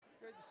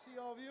see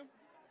all of you.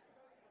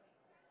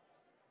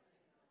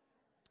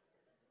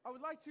 I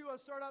would like to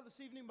start out this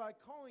evening by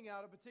calling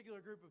out a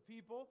particular group of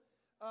people.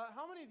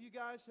 How many of you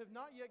guys have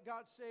not yet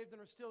got saved and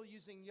are still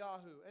using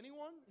Yahoo?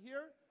 Anyone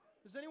here?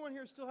 Does anyone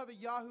here still have a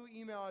Yahoo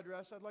email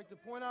address? I'd like to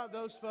point out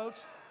those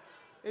folks.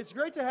 It's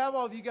great to have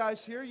all of you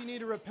guys here. You need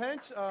to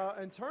repent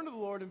and turn to the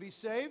Lord and be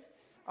saved.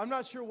 I'm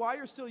not sure why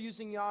you're still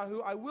using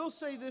Yahoo. I will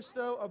say this,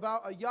 though,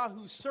 about a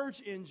Yahoo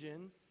search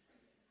engine,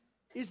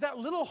 is that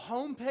little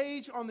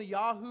homepage on the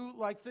Yahoo,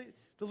 like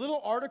the little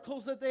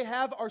articles that they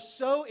have are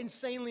so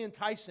insanely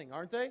enticing,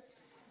 aren't they?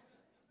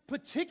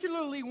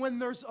 Particularly when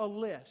there's a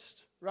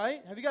list,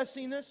 right? Have you guys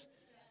seen this?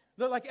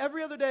 Like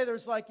every other day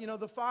there's like,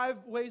 the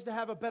 5 ways to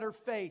have a better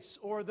face,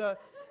 or the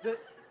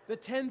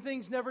 10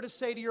 things never to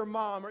say to your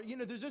mom, or,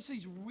 there's just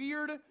these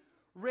weird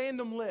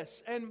random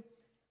lists. And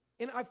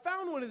I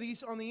found one of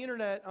these on the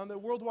internet, on the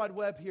World Wide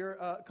Web here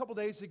a couple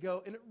days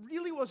ago, and it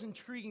really was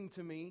intriguing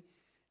to me.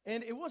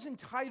 And it was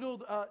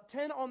entitled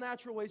 10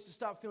 All-Natural Ways to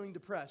Stop Feeling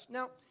Depressed.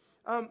 Now,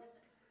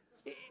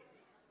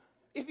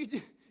 if you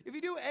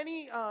do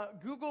any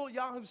Google,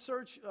 Yahoo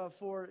search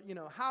for,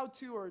 how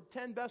to or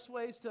 10 best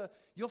ways to,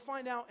 you'll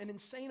find out an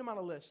insane amount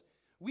of lists.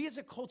 We as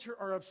a culture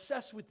are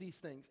obsessed with these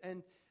things.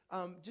 And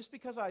just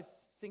because I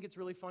think it's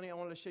really funny, I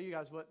wanted to show you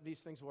guys what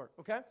these things were,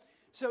 okay?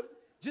 So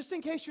just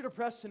in case you're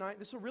depressed tonight,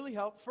 this will really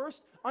help.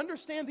 First,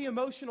 understand the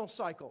emotional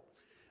cycle.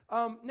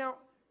 Now,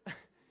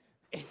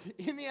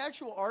 in the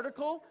actual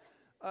article,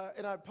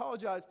 and I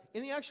apologize,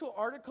 in the actual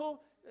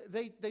article,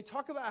 they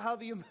talk about how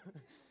the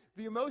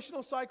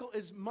emotional cycle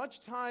is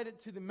much tied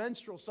to the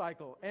menstrual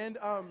cycle. And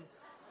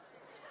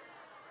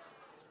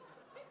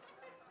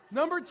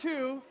number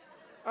two,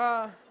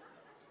 right?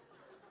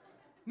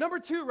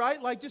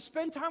 Like, just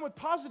spend time with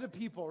positive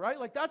people, right?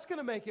 Like, that's going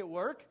to make it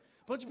work.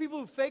 A bunch of people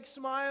who fake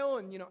smile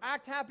and,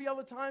 act happy all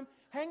the time.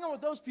 Hang on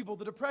with those people.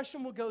 The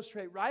depression will go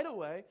straight right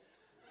away.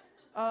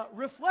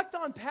 Reflect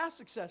on past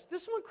success.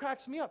 This one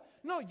cracks me up.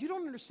 No, you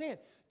don't understand.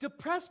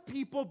 Depressed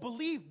people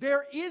believe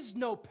there is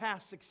no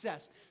past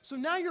success. So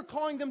now you're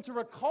calling them to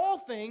recall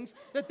things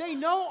that they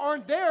know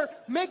aren't there,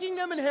 making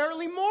them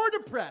inherently more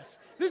depressed.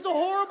 This is a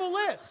horrible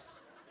list.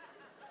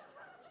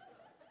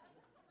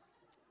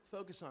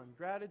 Focus on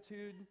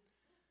gratitude.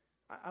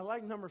 I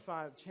like number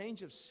 5,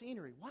 change of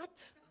scenery. What?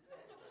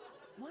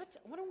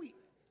 What are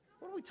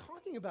we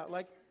talking about?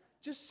 Like,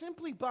 just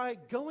simply by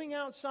going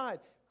outside.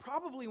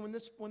 Probably when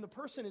the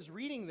person is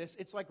reading this,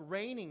 it's like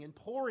raining and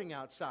pouring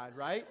outside,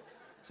 right?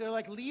 So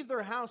they leave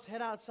their house,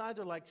 head outside.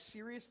 They're like,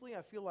 seriously?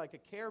 I feel like a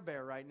Care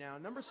Bear right now.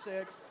 Number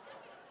 6,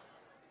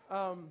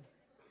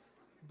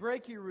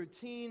 break your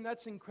routine.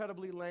 That's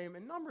incredibly lame.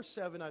 And number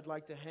 7, I'd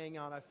like to hang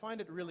on. I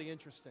find it really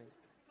interesting.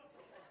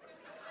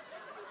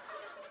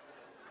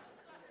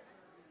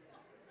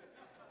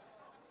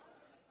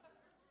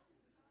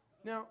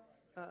 Now,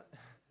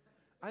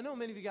 I know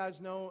many of you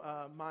guys know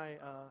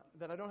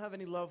that I don't have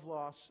any love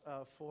loss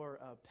for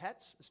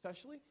pets,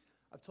 especially.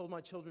 I've told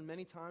my children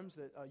many times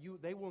that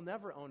they will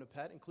never own a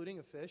pet, including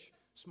a fish,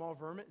 small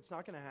vermin. It's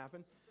not going to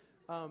happen.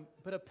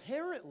 But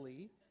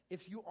apparently,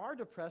 if you are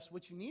depressed,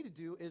 what you need to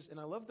do is, and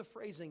I love the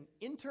phrasing,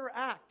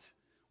 interact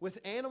with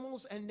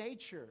animals and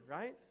nature,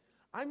 right?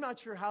 I'm not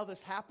sure how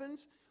this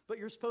happens, but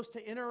you're supposed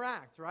to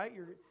interact, right?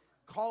 You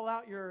call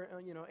out your,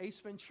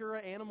 Ace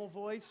Ventura animal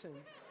voice and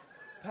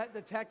pet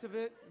detective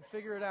it and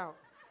figure it out.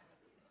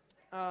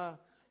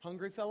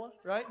 Hungry fella,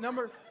 right?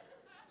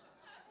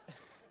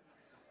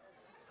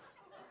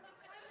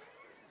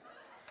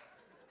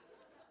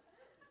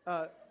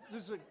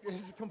 This is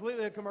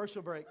completely a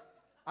commercial break.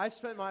 I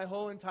spent my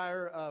whole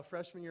entire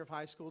freshman year of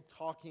high school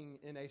talking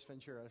in Ace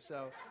Ventura,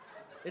 so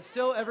it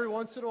still every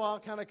once in a while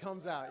kind of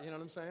comes out. You know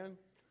what I'm saying?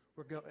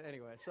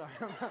 Anyway, sorry.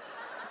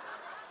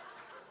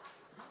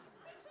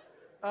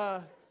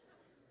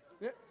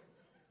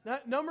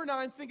 Number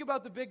 9, think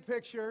about the big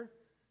picture.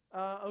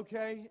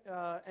 Okay,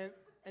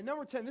 and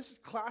number 10, this is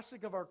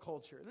classic of our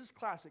culture. This is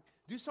classic.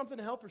 Do something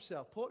to help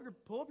yourself. Pull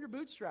up your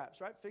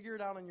bootstraps, right? Figure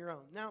it out on your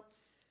own. Now,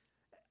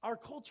 our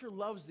culture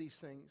loves these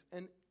things,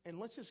 and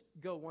let's just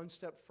go one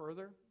step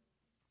further.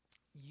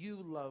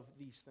 You love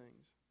these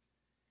things.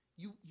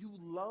 You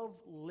love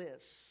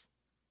lists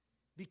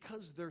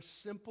because they're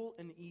simple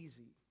and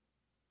easy.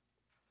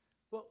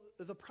 Well,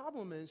 the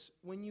problem is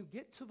when you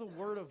get to the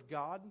Word of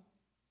God,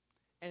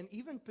 and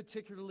even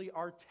particularly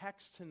our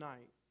text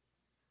tonight,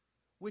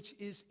 which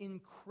is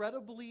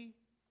incredibly,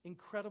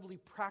 incredibly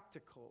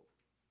practical,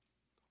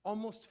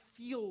 almost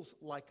feels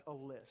like a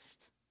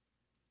list.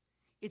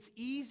 It's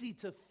easy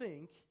to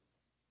think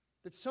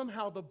that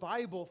somehow the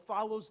Bible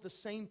follows the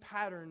same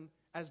pattern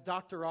as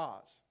Dr.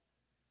 Oz.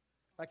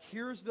 Like,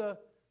 here's the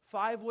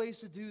 5 ways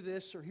to do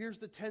this, or here's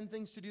the 10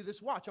 things to do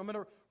this. Watch, I'm going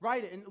to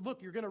write it, and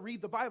look, you're going to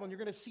read the Bible, and you're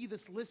going to see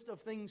this list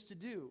of things to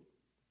do.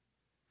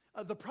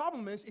 The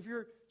problem is, if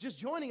you're just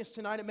joining us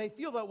tonight, it may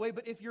feel that way,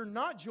 but if you're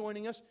not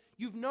joining us,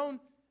 you've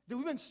known that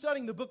we've been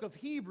studying the book of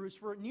Hebrews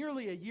for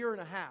nearly a year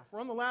and a half.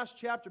 We're on the last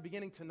chapter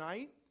beginning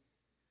tonight.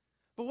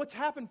 But what's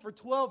happened for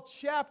 12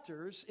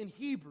 chapters in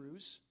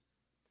Hebrews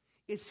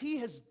is he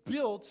has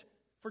built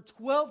for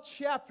 12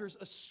 chapters,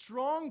 a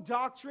strong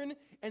doctrine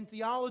and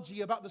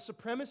theology about the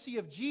supremacy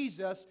of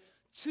Jesus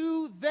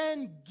to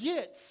then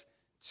get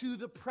to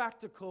the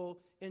practical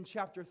in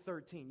chapter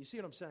 13. You see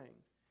what I'm saying?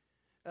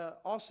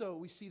 Also,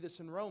 we see this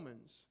in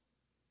Romans.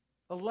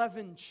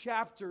 11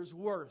 chapters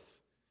worth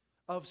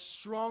of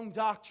strong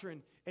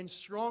doctrine and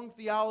strong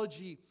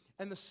theology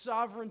and the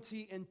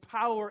sovereignty and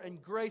power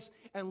and grace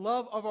and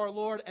love of our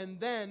Lord. And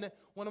then,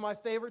 one of my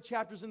favorite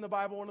chapters in the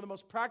Bible, one of the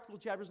most practical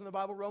chapters in the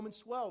Bible, Romans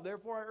 12.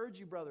 Therefore, I urge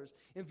you, brothers,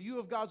 in view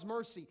of God's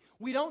mercy.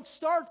 We don't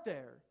start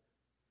there.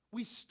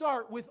 We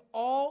start with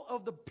all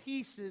of the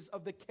pieces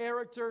of the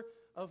character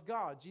of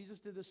God. Jesus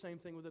did the same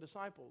thing with the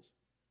disciples.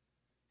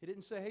 He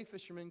didn't say, hey,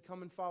 fishermen,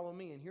 come and follow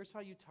me, and here's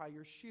how you tie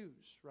your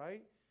shoes,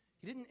 right?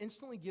 He didn't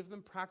instantly give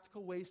them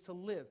practical ways to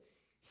live.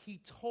 He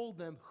told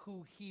them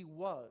who He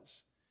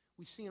was.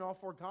 We see in all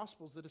four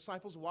Gospels the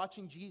disciples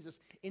watching Jesus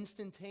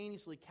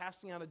instantaneously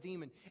casting out a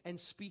demon and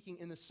speaking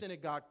in the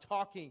synagogue,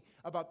 talking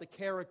about the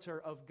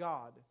character of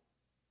God.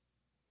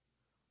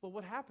 Well,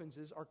 what happens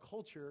is our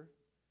culture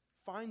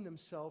find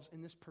themselves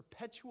in this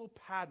perpetual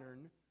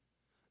pattern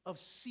of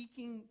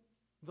seeking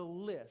the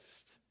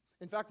list.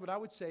 In fact, what I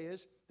would say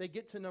is they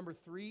get to number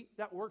 3,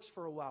 that works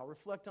for a while.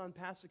 Reflect on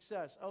past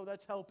success. Oh,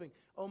 that's helping.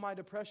 Oh, my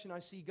depression I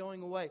see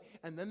going away.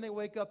 And then they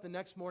wake up the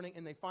next morning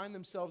and they find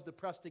themselves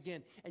depressed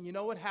again. And you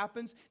know what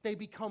happens? They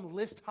become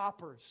list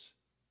hoppers.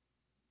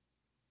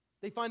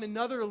 They find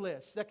another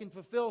list that can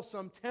fulfill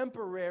some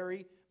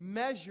temporary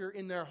measure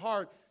in their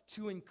heart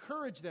to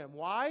encourage them.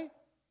 Why?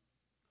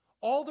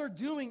 All they're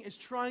doing is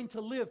trying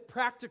to live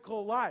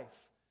practical life,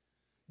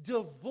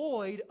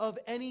 devoid of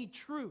any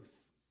truth.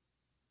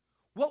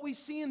 What we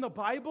see in the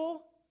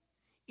Bible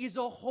is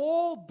a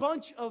whole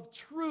bunch of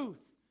truth.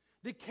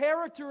 The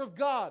character of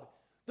God,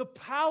 the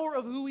power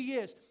of who He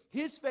is,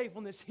 His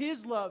faithfulness,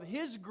 His love,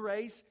 His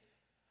grace,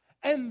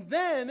 and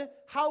then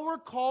how we're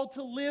called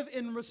to live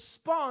in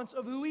response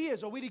of who He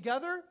is. Are we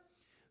together?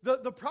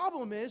 The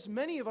problem is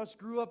many of us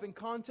grew up in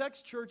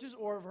context churches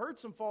or have heard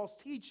some false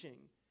teaching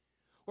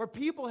where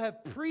people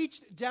have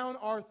preached down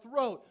our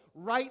throat,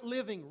 right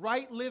living,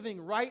 right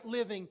living, right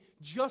living,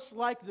 just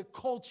like the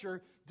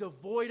culture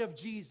devoid of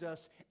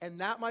Jesus. And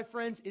that, my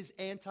friends, is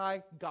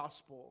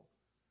anti-gospel.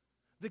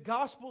 The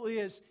gospel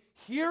is,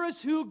 here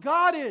is who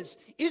God is.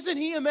 Isn't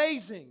He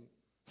amazing?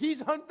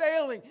 He's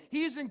unfailing.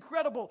 He is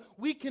incredible.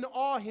 We can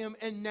awe Him.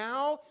 And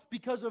now,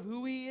 because of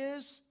who He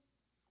is,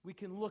 we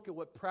can look at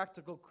what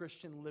practical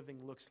Christian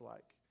living looks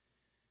like.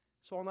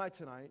 So all night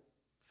tonight,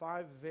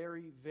 5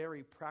 very,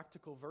 very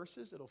practical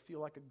verses. It'll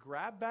feel like a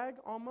grab bag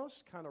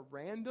almost, kind of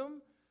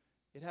random.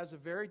 It has a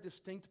very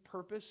distinct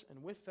purpose.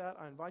 And with that,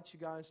 I invite you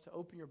guys to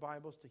open your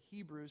Bibles to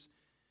Hebrews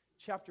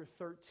chapter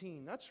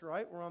 13. That's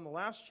right, we're on the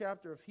last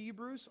chapter of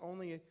Hebrews.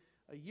 Only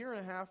a year and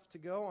a half to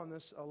go on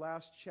this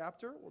last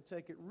chapter. We'll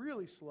take it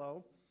really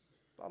slow,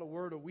 about a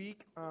word a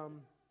week.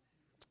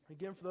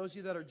 Again, for those of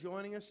you that are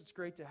joining us, it's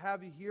great to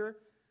have you here.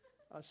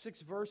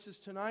 6 verses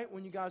tonight.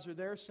 When you guys are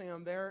there, say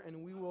I'm there,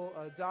 and we will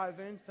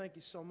dive in. Thank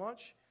you so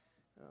much.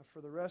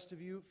 For the rest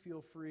of you,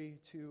 feel free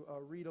to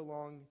read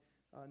along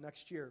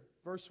next year.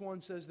 Verse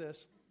 1 says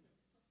this: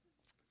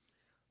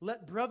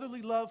 let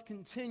brotherly love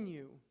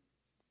continue.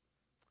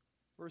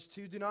 Verse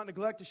 2, do not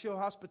neglect to show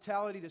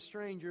hospitality to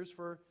strangers,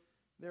 for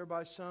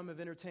thereby some have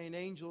entertained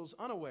angels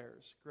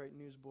unawares. Great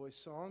Newsboys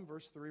song.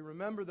 Verse 3,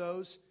 remember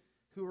those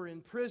who are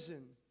in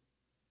prison,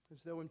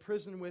 as though in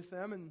prison with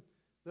them, and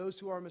those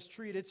who are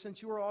mistreated,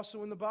 since you are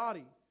also in the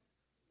body.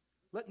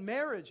 Let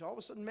marriage, all of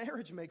a sudden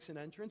marriage makes an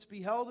entrance,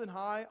 be held in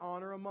high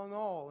honor among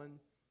all, and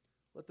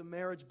let the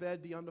marriage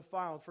bed be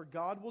undefiled, for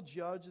God will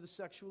judge the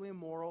sexually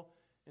immoral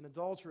and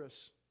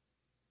adulterous.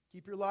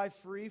 Keep your life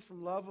free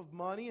from love of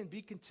money, and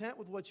be content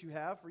with what you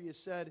have, for He has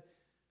said,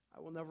 I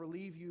will never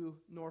leave you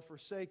nor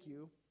forsake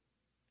you.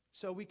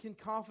 So we can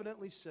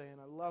confidently say, and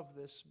I love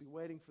this, be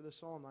waiting for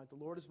this all night, the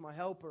Lord is my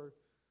helper,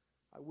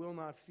 I will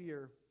not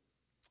fear.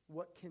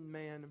 What can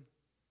man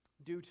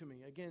do to me?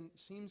 Again,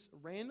 seems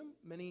random,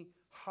 many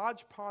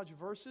hodgepodge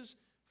verses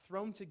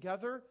thrown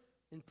together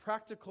in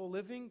practical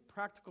living,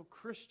 practical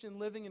Christian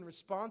living in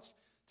response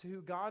to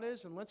who God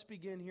is. And let's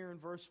begin here in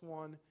verse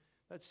 1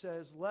 that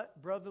says, let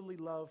brotherly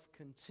love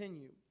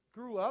continue.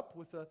 Grew up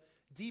with a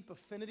deep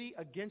affinity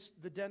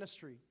against the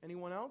dentistry.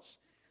 Anyone else?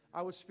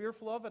 I was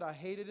fearful of it. I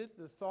hated it.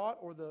 The thought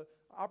or the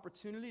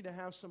opportunity to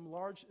have some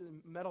large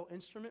metal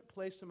instrument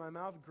placed in my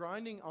mouth,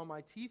 grinding on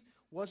my teeth,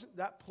 wasn't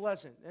that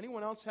pleasant.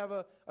 Anyone else have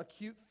a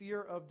acute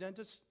fear of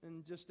dentists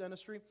and just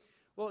dentistry?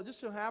 Well, it just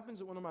so happens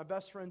that one of my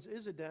best friends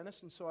is a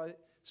dentist, and so I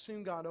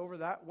soon got over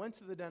that. Went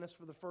to the dentist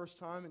for the first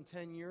time in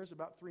 10 years,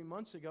 about 3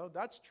 months ago.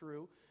 That's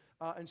true,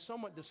 and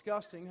somewhat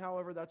disgusting.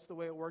 However, that's the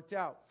way it worked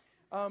out.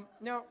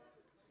 Now,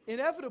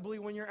 inevitably,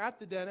 when you're at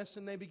the dentist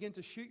and they begin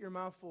to shoot your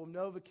mouth full of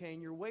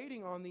Novocaine, you're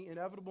waiting on the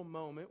inevitable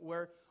moment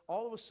where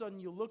all of a sudden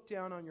you look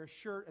down on your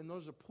shirt and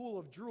there's a pool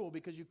of drool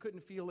because you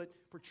couldn't feel it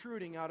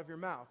protruding out of your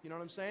mouth. You know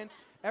what I'm saying?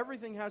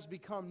 Everything has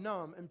become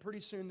numb, and pretty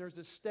soon there's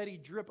this steady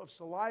drip of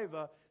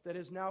saliva that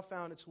has now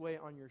found its way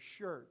on your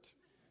shirt.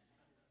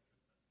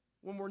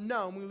 When we're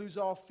numb, we lose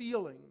all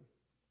feeling.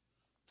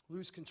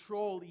 lose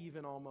control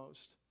even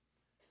almost.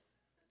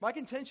 My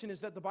contention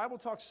is that the Bible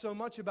talks so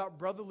much about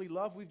brotherly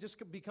love, we've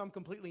just become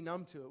completely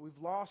numb to it. We've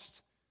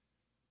lost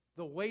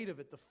the weight of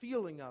it, the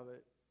feeling of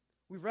it.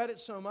 We've read it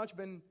so much,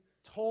 been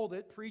told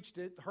it, preached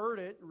it, heard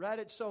it, read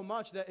it so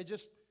much that it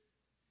just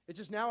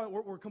now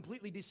we're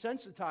completely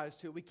desensitized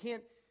to it. We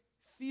can't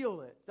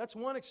feel it. That's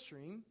one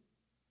extreme.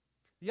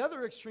 The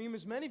other extreme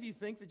is many of you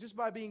think that just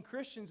by being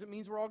Christians, it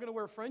means we're all going to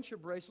wear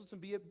friendship bracelets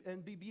and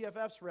be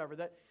BFFs forever.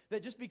 That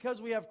just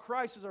because we have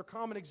Christ as our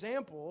common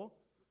example,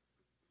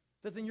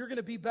 that then you're going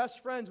to be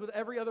best friends with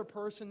every other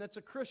person that's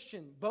a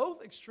Christian.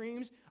 Both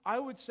extremes, I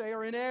would say,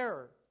 are in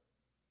error.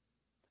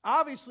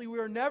 Obviously, we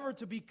are never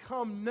to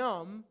become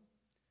numb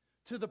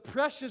to the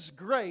precious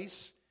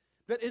grace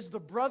that is the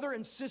brother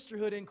and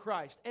sisterhood in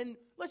Christ. And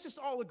let's just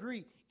all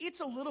agree, it's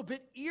a little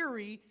bit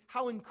eerie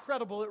how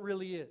incredible it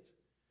really is.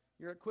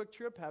 You're at Quick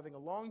Trip having a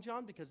Long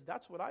John, because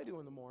that's what I do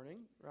in the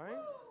morning, right?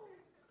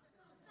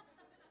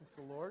 Thank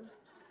the Lord.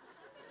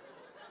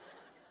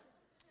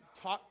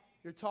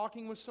 You're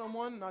talking with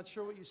someone, not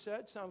sure what you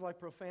said, sounded like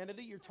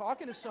profanity. You're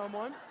talking to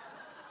someone.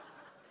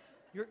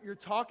 You're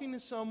talking to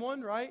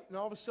someone, right? And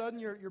all of a sudden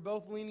you're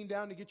both leaning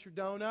down to get your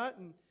donut,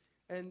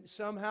 and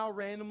somehow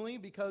randomly,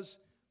 because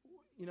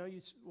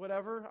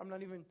whatever,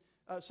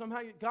 somehow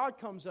God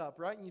comes up,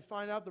 right? And you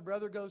find out the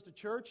brother goes to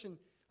church, and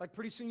like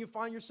pretty soon you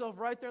find yourself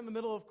right there in the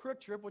middle of Quick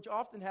Trip, which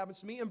often happens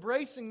to me,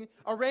 embracing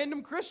a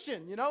random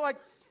Christian,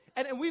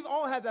 and we've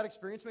all had that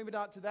experience, maybe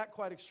not to that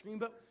quite extreme,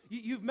 but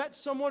you've met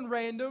someone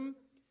random.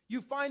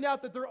 You find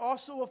out that they're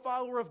also a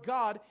follower of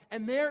God,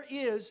 and there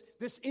is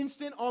this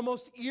instant,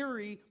 almost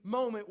eerie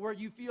moment where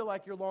you feel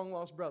like you're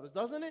long-lost brothers,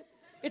 doesn't it?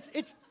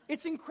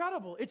 It's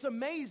incredible. It's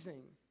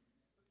amazing.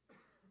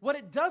 What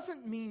it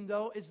doesn't mean,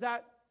 though, is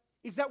that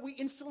we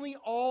instantly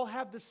all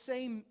have the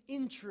same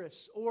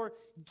interests or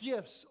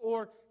gifts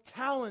or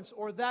talents,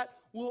 or that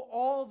will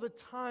all the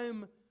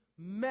time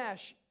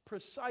mesh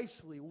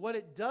precisely. What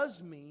it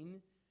does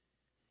mean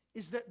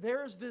is that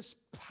there's this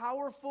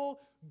powerful,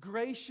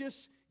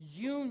 gracious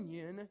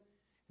union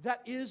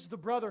that is the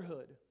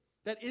brotherhood,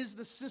 that is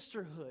the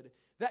sisterhood,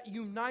 that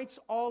unites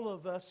all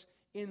of us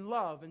in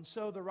love. And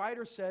so the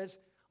writer says,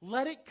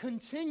 let it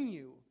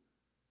continue.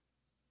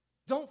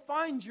 Don't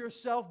find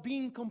yourself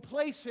being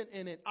complacent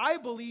in it. I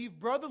believe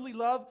brotherly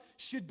love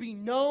should be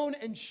known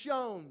and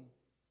shown.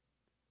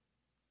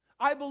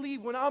 I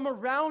believe when I'm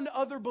around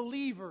other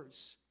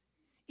believers,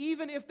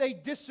 even if they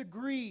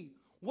disagree,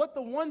 what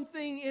the one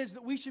thing is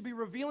that we should be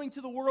revealing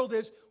to the world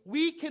is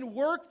we can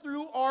work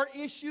through our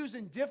issues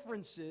and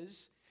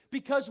differences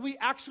because we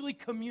actually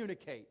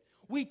communicate.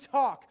 We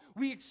talk.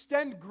 We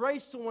extend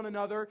grace to one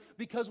another,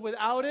 because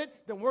without it,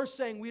 then we're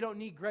saying we don't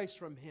need grace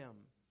from Him.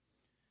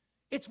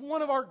 It's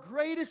one of our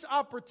greatest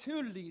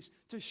opportunities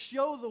to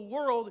show the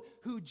world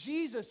who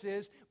Jesus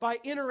is by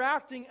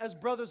interacting as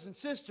brothers and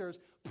sisters.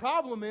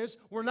 Problem is,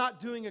 we're not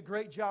doing a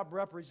great job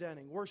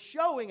representing. We're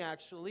showing,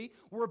 actually,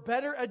 we're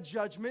better at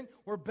judgment,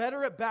 we're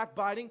better at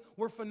backbiting,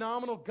 we're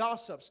phenomenal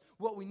gossips.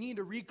 What we need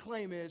to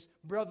reclaim is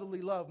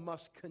brotherly love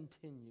must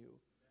continue.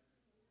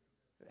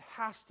 It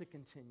has to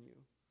continue.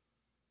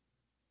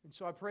 And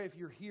so I pray if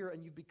you're here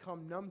and you've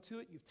become numb to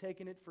it, you've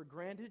taken it for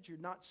granted, you're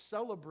not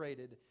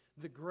celebrated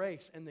the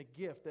grace and the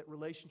gift that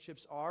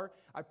relationships are,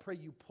 I pray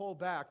you pull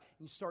back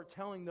and you start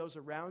telling those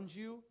around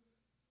you,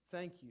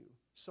 thank you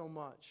so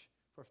much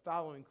for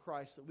following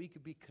Christ, that we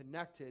could be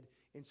connected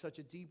in such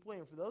a deep way.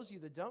 And for those of you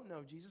that don't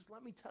know Jesus,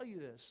 let me tell you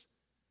this.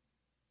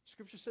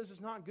 Scripture says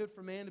it's not good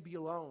for man to be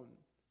alone.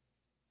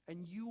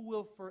 And you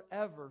will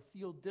forever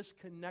feel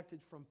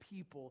disconnected from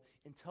people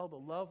until the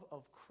love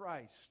of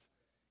Christ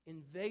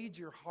invades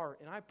your heart.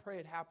 And I pray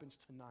it happens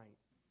tonight,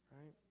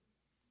 right?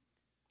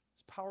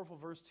 This powerful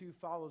verse 2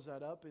 follows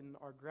that up in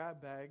our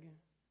grab bag.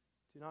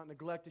 Do not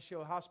neglect to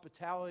show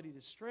hospitality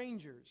to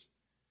strangers,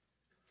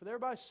 for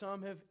thereby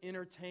some have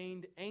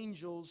entertained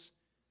angels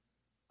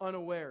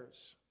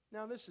unawares.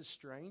 Now this is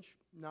strange.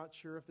 Not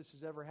sure if this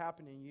has ever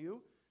happened to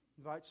you.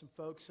 Invite some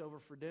folks over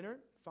for dinner.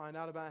 Find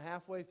out about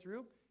halfway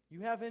through, you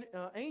have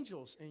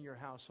angels in your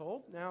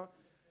household. Now,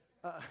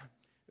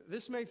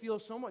 this may feel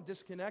somewhat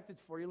disconnected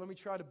for you. Let me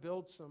try to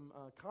build some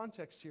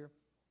context here.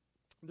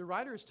 The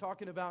writer is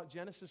talking about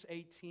Genesis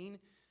 18,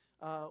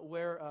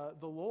 where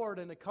the Lord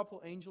and a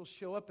couple angels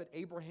show up at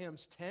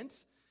Abraham's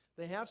tent.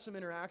 They have some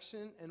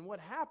interaction, and what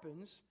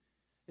happens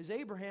is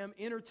Abraham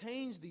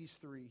entertains these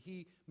three.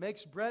 He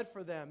makes bread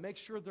for them, makes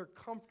sure they're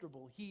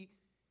comfortable. He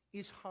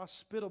is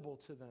hospitable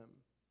to them.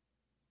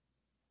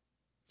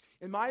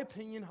 In my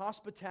opinion,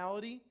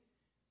 hospitality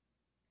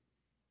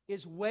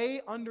is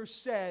way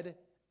undersaid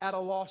at a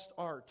lost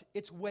art.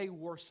 It's way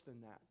worse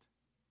than that.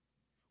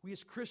 We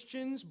as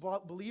Christians,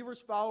 believers,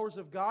 followers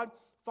of God,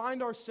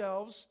 find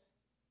ourselves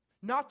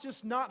not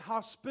just not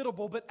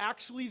hospitable, but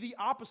actually the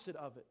opposite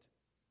of it.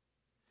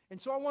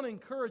 And so I want to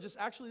encourage us,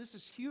 actually this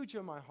is huge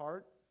in my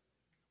heart.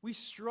 We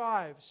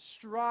strive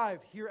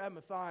here at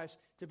Matthias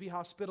to be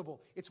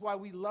hospitable. It's why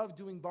we love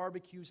doing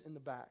barbecues in the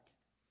back.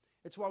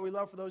 It's why we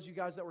love for those of you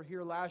guys that were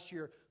here last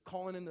year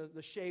calling in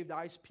the shaved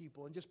ice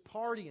people and just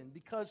partying,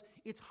 because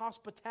it's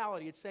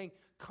hospitality. It's saying,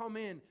 come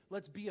in,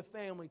 let's be a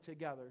family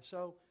together.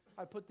 So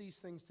I put these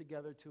things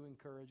together to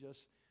encourage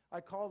us. I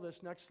call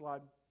this, next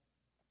slide,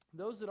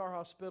 those that are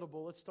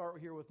hospitable. Let's start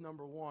here with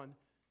number 1.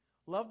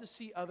 Love to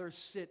see others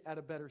sit at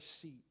a better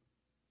seat.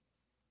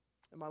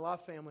 In my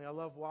love family, I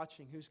love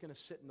watching who's going to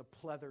sit in the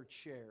pleather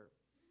chair,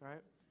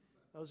 right?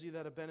 Those of you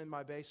that have been in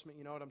my basement,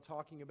 you know what I'm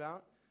talking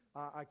about.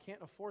 I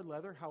can't afford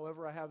leather.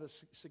 However, I have a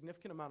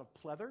significant amount of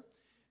pleather.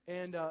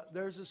 And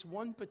there's this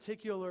one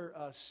particular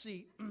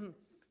seat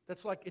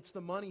that's like, it's the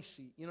money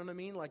seat. You know what I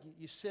mean? Like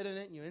you sit in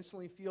it and you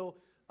instantly feel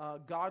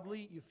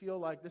godly. You feel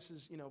like this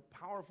is,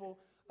 powerful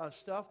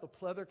stuff. The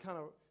pleather kind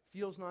of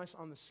feels nice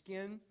on the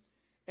skin.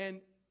 And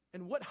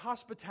what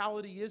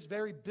hospitality is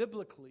very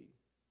biblically.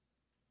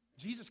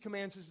 Jesus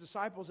commands his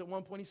disciples at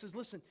one point. He says,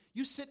 listen,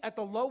 you sit at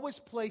the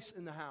lowest place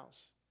in the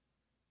house.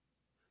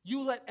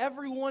 You let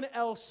everyone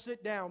else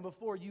sit down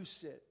before you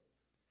sit.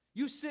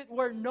 You sit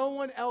where no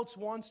one else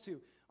wants to.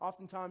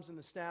 Oftentimes in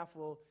the staff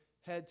will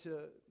head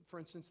to, for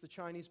instance, the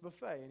Chinese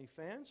buffet. Any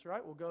fans,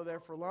 right? We'll go there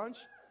for lunch.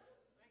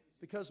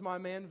 Because my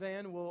man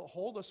van will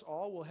hold us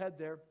all, we'll head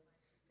there.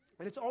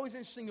 And it's always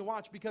interesting to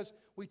watch because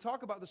we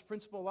talk about this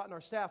principle a lot in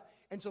our staff.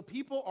 And so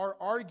people are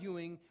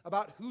arguing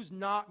about who's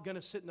not going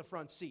to sit in the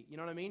front seat. You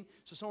know what I mean?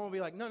 So someone will be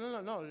like,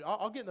 no,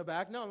 I'll get in the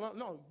back.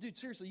 No, dude,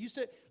 seriously, you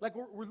sit. Like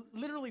we're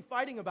literally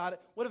fighting about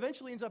it. What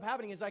eventually ends up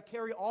happening is I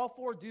carry all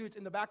 4 dudes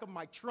in the back of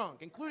my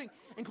trunk,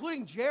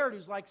 including Jared,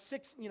 who's like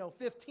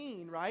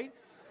 15, right?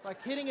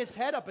 Like hitting his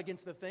head up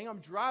against the thing. I'm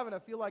driving. I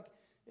feel like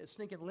a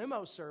stinking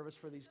limo service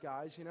for these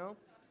guys,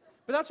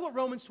 But that's what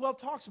Romans 12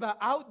 talks about,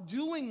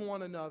 outdoing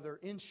one another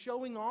in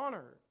showing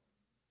honor.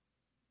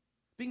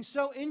 Being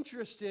so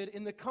interested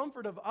in the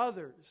comfort of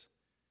others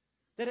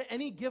that at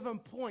any given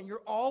point,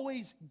 you're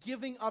always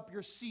giving up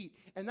your seat.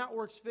 And that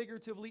works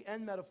figuratively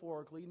and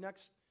metaphorically.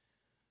 Next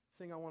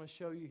thing I want to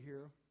show you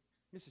here,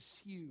 this is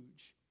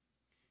huge.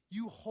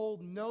 You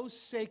hold no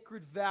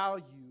sacred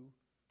value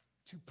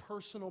to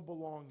personal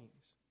belongings.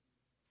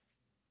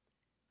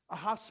 A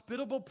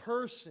hospitable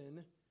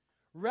person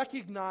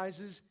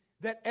recognizes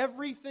that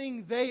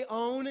everything they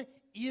own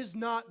is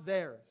not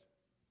theirs.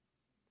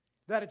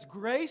 That it's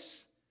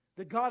grace,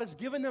 that God has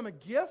given them a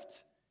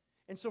gift.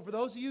 And so for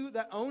those of you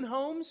that own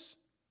homes,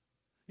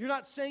 you're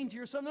not saying to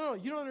yourself, no,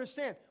 you don't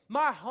understand.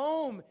 My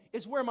home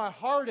is where my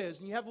heart is.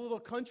 And you have a little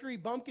country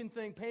bumpkin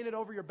thing painted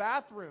over your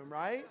bathroom,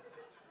 right?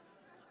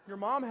 Your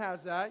mom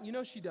has that. You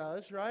know she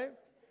does, right?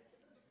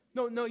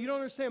 No, you don't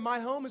understand.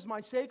 My home is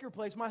my sacred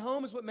place. My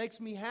home is what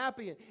makes me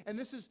happy. And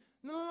this is,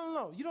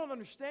 no. You don't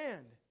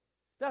understand.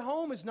 That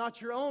home is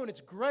not your own. It's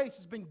grace.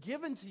 It's been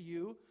given to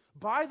you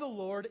by the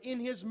Lord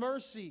in His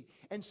mercy.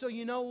 And so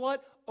you know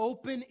what?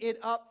 Open it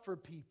up for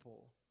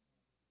people.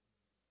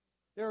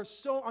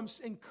 I'm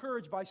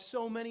encouraged by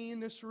so many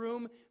in this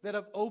room that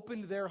have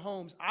opened their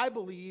homes. I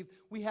believe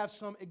we have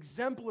some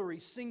exemplary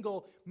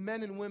single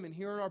men and women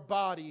here in our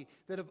body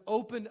that have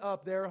opened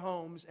up their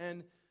homes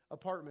and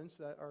apartments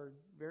that are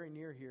very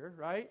near here,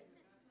 right?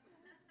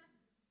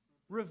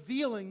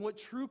 Revealing what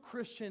true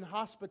Christian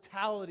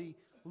hospitality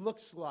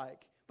looks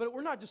like. But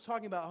we're not just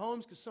talking about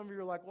homes, because some of you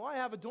are like, well, I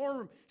have a dorm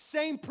room.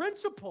 Same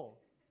principle.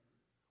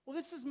 Well,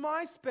 this is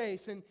my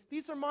space, and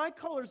these are my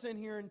colors in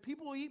here, and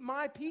people eat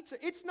my pizza.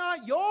 It's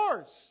not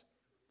yours.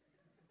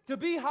 To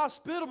be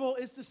hospitable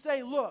is to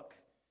say, look,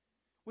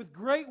 with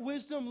great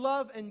wisdom,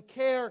 love, and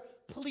care,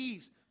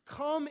 please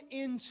come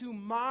into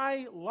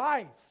my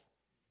life.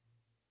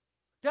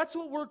 That's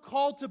what we're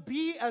called to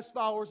be as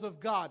followers of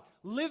God.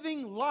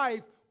 Living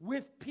life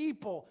with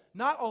people,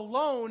 not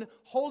alone,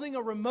 holding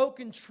a remote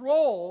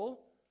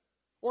control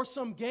or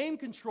some game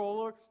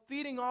controller,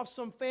 feeding off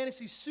some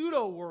fantasy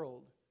pseudo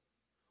world.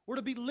 We're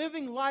to be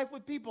living life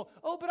with people.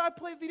 Oh, but I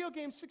play video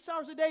games 6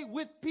 hours a day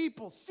with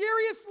people.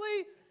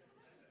 Seriously?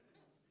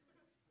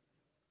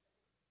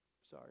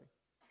 Sorry.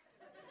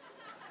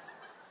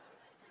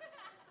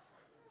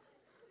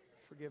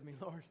 Forgive me,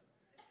 Lord.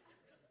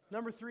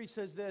 Number 3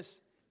 says this,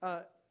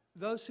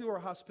 those who are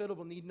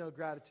hospitable need no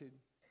gratitude.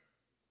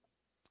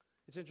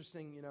 It's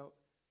interesting,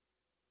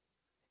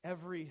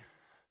 every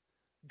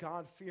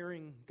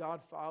God-fearing,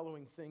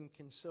 God-following thing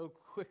can so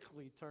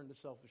quickly turn to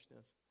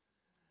selfishness.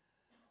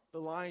 The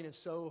line is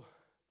so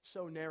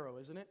narrow,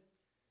 isn't it?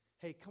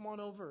 Hey, come on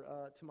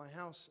over to my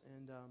house,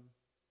 and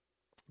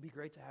it'd be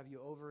great to have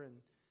you over, and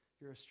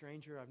you're a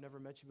stranger. I've never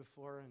met you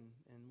before,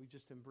 and we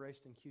just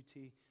embraced in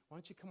QT. Why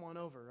don't you come on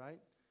over, right?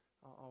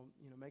 I'll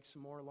make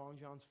some more Long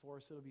Johns for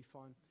us. It'll be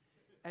fun.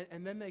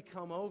 And then they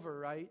come over,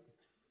 right?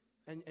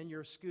 And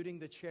you're scooting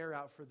the chair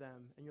out for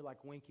them, and you're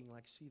like winking,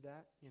 like, see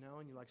that?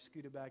 And you like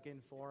scoot it back in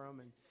for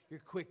them, and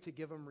you're quick to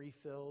give them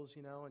refills,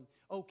 and,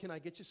 oh, can I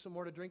get you some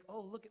more to drink?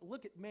 Oh,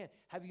 look at, man,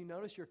 have you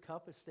noticed your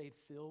cup has stayed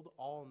filled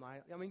all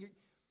night? I mean,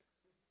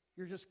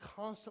 you're just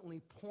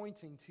constantly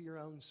pointing to your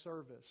own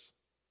service.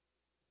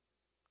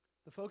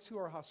 The folks who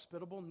are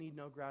hospitable need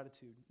no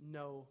gratitude.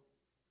 No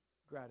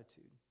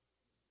gratitude.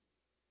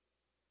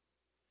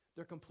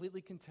 They're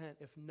completely content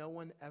if no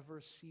one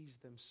ever sees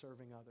them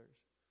serving others.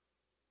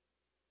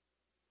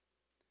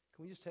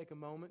 Can we just take a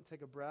moment,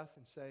 take a breath,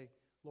 and say,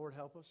 Lord,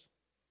 help us?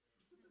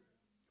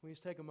 Can we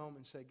just take a moment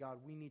and say, God,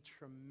 we need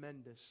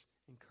tremendous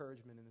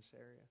encouragement in this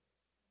area.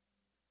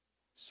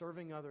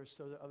 Serving others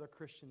so that other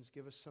Christians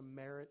give us some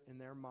merit in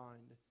their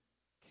mind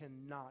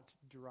cannot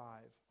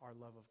drive our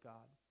love of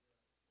God.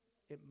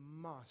 It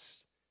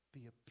must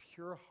be a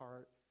pure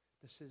heart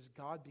that says,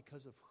 God,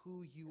 because of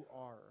who you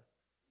are,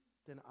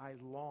 then I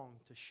long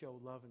to show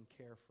love and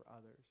care for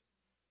others.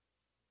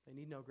 They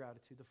need no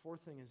gratitude. The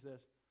fourth thing is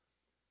this.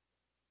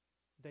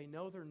 They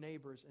know their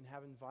neighbors and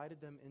have invited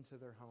them into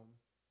their home.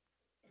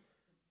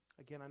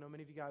 Again, I know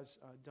many of you guys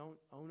don't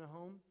own a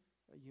home.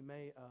 You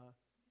may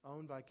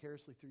own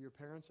vicariously through your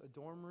parents a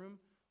dorm room,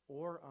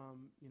 or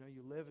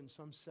you live in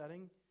some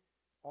setting.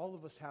 All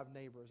of us have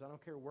neighbors. I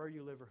don't care where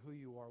you live or who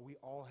you are. We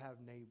all have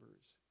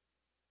neighbors.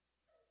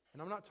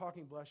 And I'm not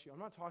talking, bless you, I'm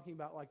not talking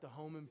about like the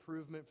Home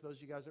Improvement, for those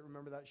of you guys that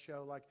remember that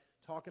show, like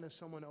talking to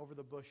someone over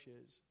the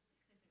bushes.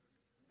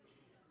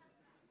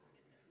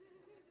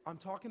 I'm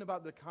talking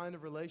about the kind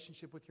of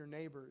relationship with your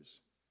neighbors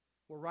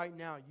where right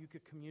now you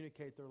could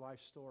communicate their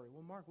life story.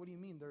 Well, Mark, what do you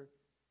mean?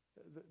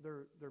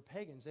 They're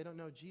pagans. They don't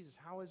know Jesus.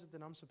 How is it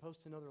that I'm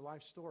supposed to know their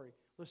life story?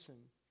 Listen,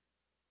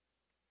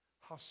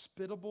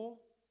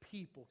 hospitable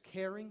people,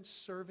 caring,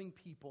 serving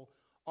people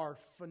are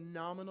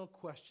phenomenal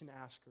question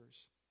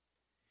askers.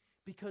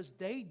 Because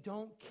they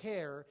don't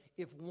care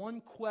if one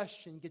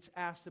question gets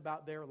asked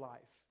about their life.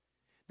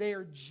 They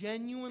are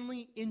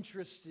genuinely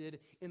interested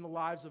in the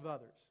lives of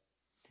others.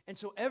 And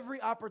so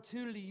every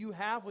opportunity you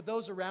have with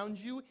those around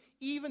you,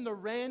 even the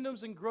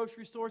randoms in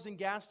grocery stores and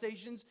gas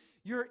stations,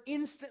 you're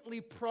instantly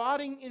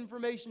prodding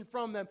information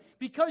from them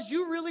because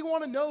you really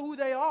want to know who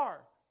they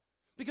are.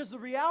 Because the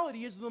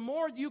reality is, the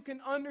more you can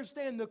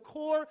understand the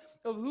core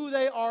of who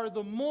they are,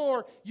 the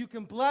more you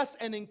can bless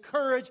and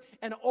encourage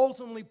and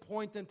ultimately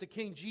point them to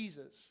King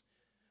Jesus.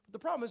 But the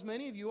problem is,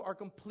 many of you are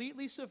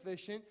completely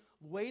sufficient,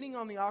 waiting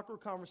on the awkward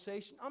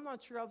conversation. I'm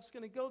not sure how this is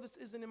going to go. This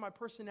isn't in my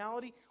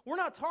personality. We're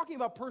not talking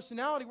about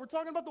personality. We're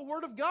talking about the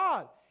Word of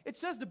God. It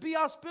says to be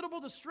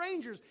hospitable to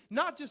strangers,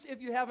 not just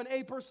if you have an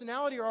A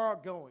personality or are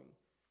outgoing.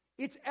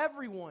 It's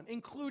everyone,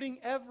 including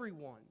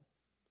everyone.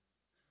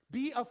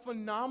 Be a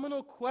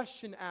phenomenal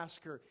question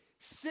asker.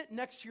 Sit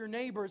next to your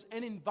neighbors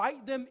and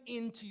invite them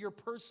into your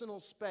personal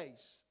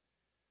space.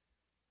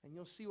 And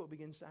you'll see what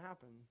begins to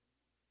happen.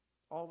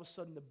 All of a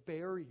sudden, the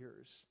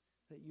barriers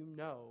that you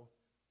know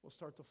will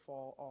start to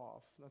fall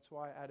off. That's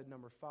why I added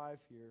number 5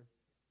 here.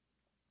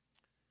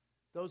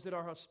 Those that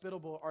are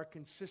hospitable are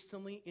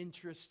consistently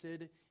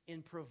interested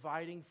in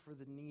providing for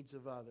the needs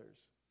of others.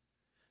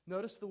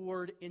 Notice the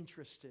word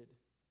interested.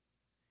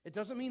 It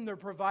doesn't mean they're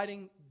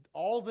providing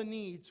all the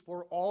needs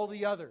for all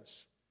the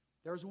others.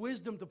 There's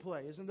wisdom to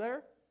play, isn't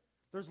there?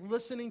 There's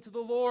listening to the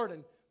Lord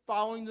and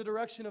following the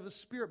direction of the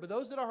Spirit. But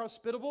those that are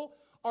hospitable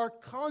are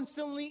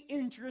constantly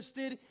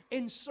interested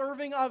in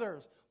serving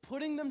others,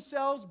 putting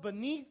themselves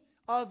beneath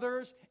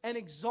others and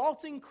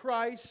exalting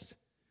Christ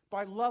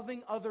by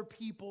loving other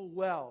people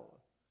well.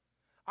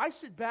 I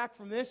sit back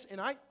from this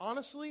and I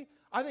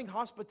think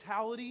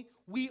hospitality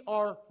we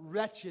are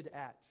wretched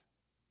at.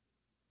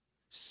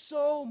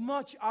 So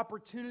much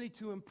opportunity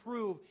to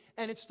improve.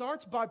 And it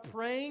starts by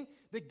praying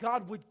that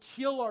God would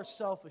kill our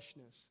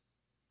selfishness.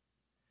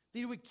 That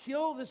He would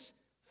kill this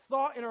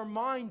thought in our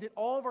mind that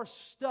all of our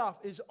stuff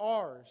is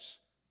ours.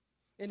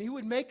 And He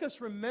would make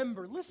us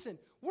remember, listen,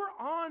 we're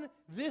on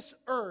this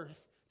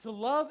earth to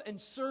love and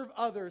serve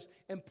others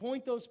and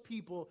point those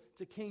people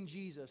to King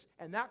Jesus.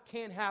 And that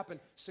can't happen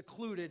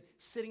secluded,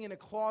 sitting in a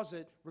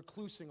closet,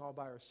 reclusing all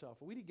by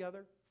ourselves. Are we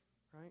together?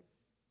 Right?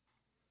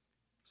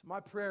 So my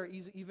prayer,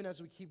 even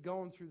as we keep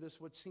going through this,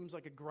 what seems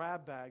like a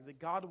grab bag, that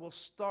God will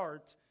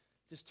start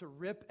just to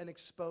rip and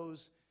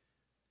expose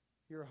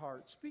your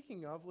heart.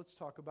 Speaking of, let's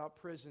talk about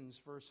prisons,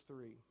 verse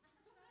 3.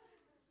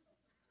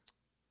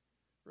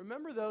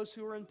 Remember those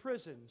who are in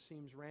prison.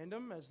 Seems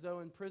random, as though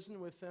in prison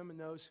with them and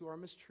those who are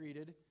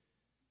mistreated,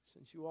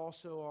 since you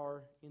also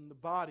are in the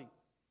body.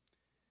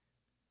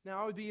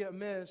 Now, I would be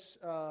amiss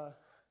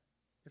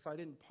if I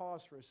didn't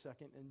pause for a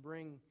second and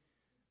bring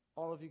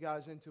all of you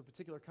guys into a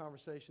particular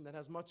conversation that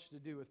has much to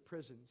do with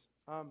prisons.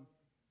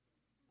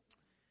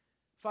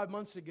 5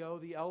 months ago,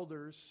 the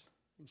elders,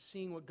 in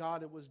seeing what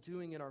God was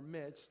doing in our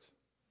midst,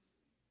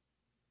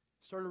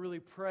 started to really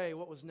pray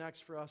what was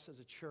next for us as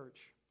a church.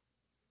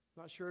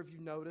 I'm not sure if you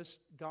noticed,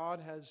 God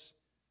has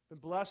been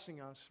blessing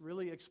us,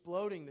 really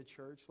exploding the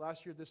church.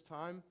 Last year at this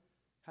time,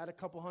 had a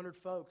couple hundred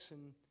folks,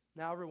 and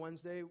now every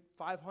Wednesday,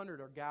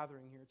 500 are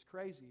gathering here. It's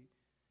crazy.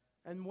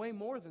 And way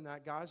more than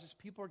that, guys, is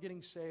people are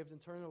getting saved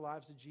and turning their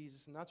lives to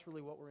Jesus, and that's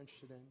really what we're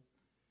interested in.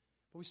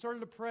 But we started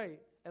to pray,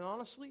 and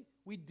honestly,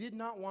 we did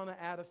not want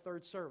to add a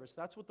third service.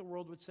 That's what the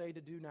world would say to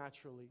do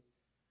naturally.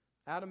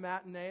 Add a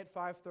matinee at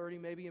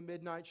 5:30, maybe a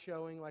midnight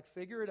showing, like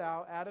figure it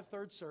out, add a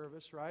third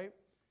service, right?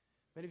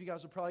 Many of you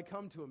guys would probably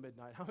come to a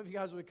midnight. How many of you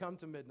guys would come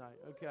to midnight?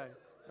 Okay,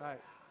 all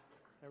right.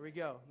 There we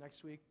go.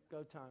 Next week,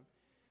 go time.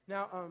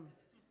 Now,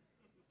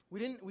 We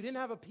didn't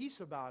have a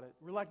peace about it.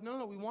 We're like,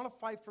 no, we want to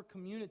fight for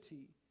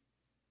community.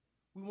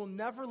 We will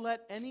never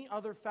let any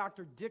other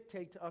factor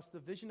dictate to us the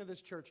vision of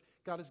this church.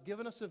 God has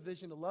given us a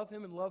vision to love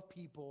Him and love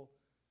people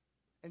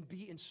and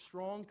be in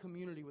strong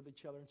community with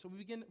each other. And so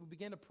we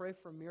began to pray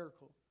for a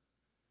miracle.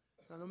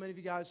 I know many of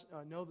you guys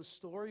know the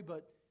story,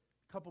 but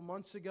a couple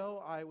months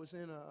ago, I was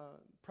in a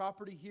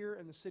property here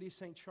in the city of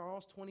St.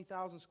 Charles,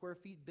 20,000 square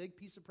feet, big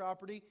piece of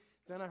property.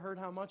 Then I heard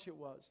how much it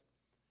was.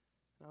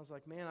 And I was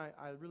like, man,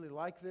 I really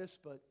like this,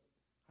 but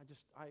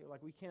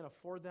we can't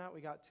afford that.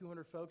 We got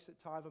 200 folks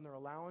that tithe on their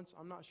allowance.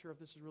 I'm not sure if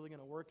this is really going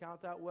to work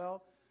out that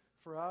well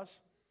for us.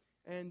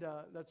 And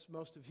that's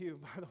most of you,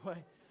 by the way.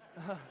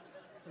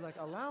 You're like,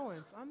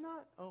 allowance? I'm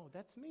not. Oh,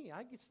 that's me.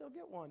 I can still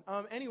get one.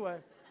 Anyway,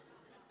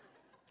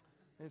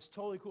 and it's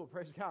totally cool.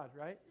 Praise God,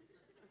 right?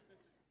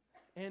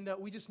 And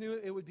we just knew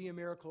it would be a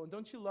miracle. And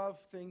don't you love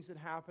things that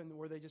happen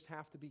where they just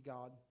have to be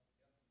God?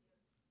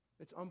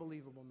 It's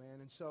unbelievable, man.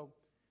 And so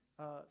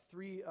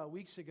 3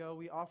 weeks ago,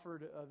 we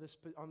offered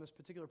on this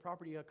particular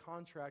property a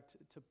contract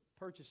to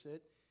purchase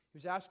it. He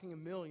was asking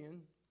 $1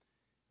 million.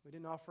 We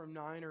didn't offer him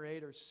 9 or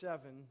 8 or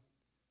 7.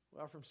 We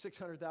offered him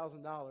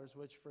 $600,000,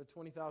 which for a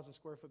 20,000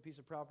 square foot piece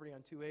of property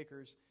on 2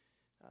 acres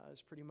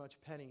is pretty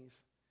much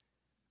pennies.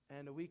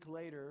 And a week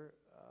later,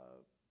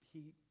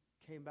 he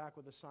came back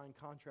with a signed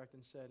contract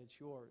and said, it's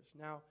yours.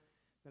 Now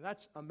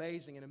that's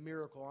amazing and a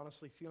miracle,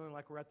 honestly, feeling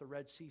like we're at the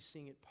Red Sea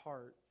seeing it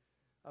part.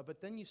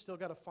 But then you still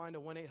got to find a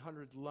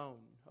 1-800 loan,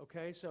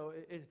 okay? So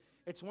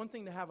it's one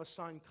thing to have a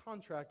signed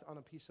contract on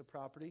a piece of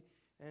property,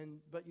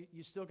 but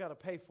you still got to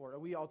pay for it. Are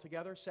we all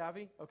together?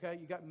 Savvy? Okay,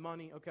 you got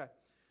money? Okay.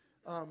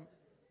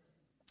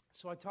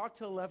 So I talked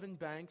to 11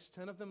 banks.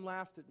 10 of them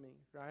laughed at me,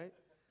 right?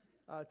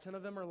 10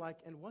 of them are like,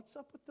 and what's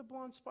up with the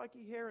blonde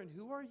spiky hair, and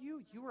who are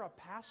you? You are a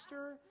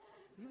pastor?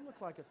 You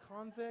look like a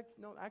convict.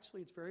 No,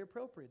 actually, it's very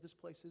appropriate. This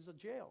place is a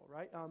jail,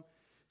 right?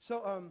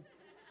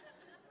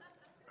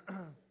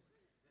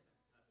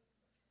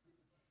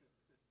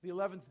 The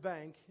 11th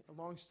bank,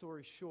 a long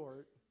story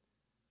short,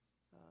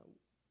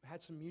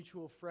 had some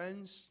mutual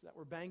friends that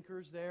were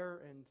bankers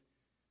there, and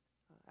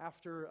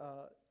after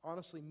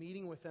honestly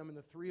meeting with them and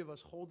the 3 of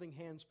us holding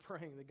hands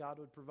praying that God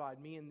would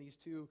provide, me and these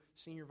 2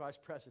 senior vice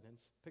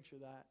presidents, picture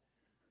that.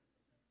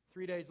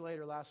 3 days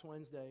later, last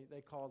Wednesday,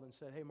 they called and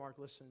said, hey, Mark,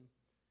 listen,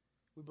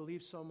 we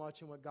believe so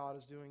much in what God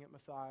is doing at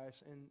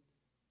Matthias,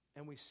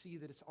 and we see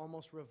that it's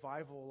almost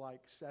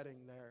revival-like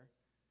setting there.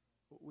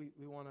 We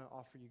want to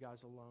offer you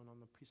guys a loan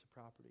on the piece of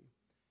property.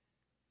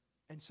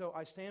 And so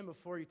I stand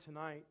before you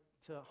tonight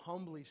to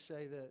humbly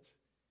say this.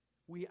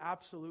 We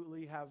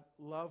absolutely have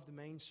loved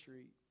Main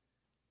Street,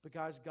 but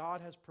guys,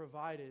 God has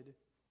provided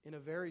in a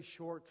very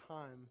short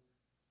time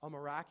a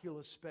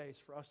miraculous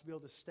space for us to be able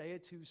to stay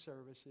at 2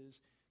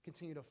 services,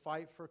 continue to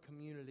fight for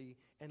community,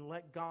 and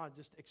let God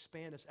just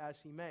expand us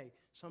as He may.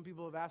 Some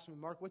people have asked me,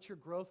 Mark, what's your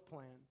growth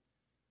plan?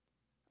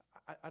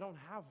 I don't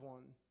have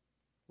one.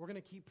 We're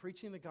going to keep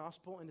preaching the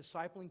gospel and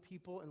discipling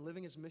people and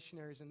living as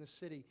missionaries in this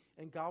city,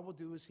 and God will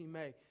do as He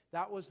may.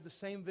 That was the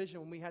same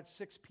vision when we had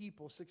 6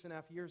 people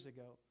 6.5 years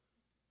ago.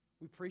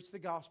 We preached the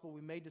gospel,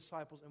 we made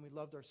disciples, and we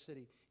loved our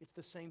city. It's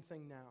the same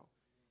thing now.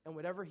 And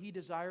whatever He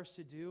desires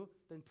to do,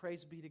 then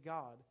praise be to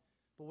God.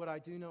 But what I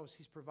do know is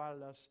He's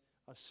provided us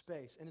a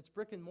space. And it's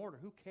brick and mortar.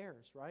 Who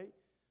cares, right?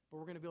 But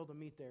we're going to be able to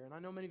meet there. And I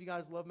know many of you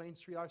guys love Main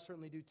Street. I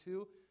certainly do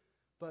too.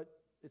 But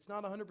it's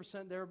not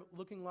 100% there, but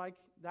looking like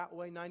that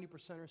way,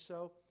 90% or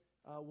so.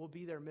 We'll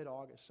be there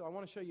mid-August. So I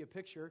want to show you a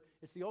picture.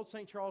 It's the old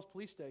St. Charles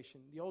Police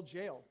Station, the old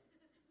jail.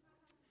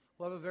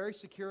 We'll have a very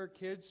secure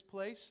kids'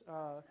 place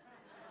for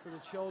the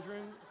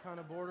children. Kind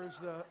of borders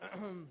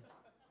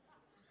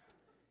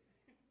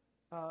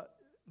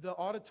the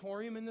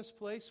auditorium in this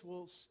place.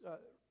 Will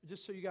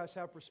just so you guys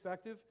have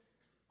perspective,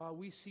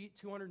 we seat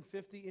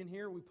 250 in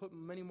here. We put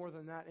many more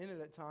than that in it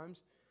at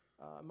times,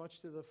 much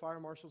to the fire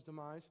marshal's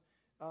demise.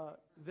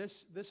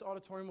 This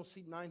auditorium will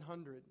seat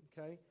 900,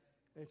 okay?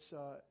 It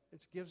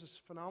gives us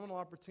phenomenal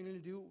opportunity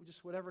to do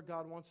just whatever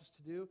God wants us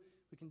to do.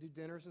 We can do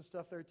dinners and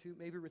stuff there too,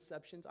 maybe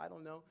receptions, I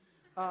don't know.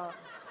 I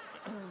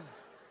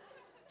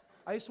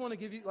just want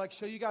to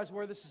show you guys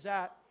where this is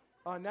at.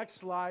 Next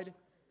slide.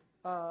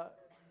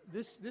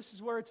 This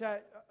is where it's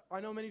at. I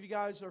know many of you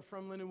guys are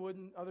from Lindenwood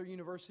and other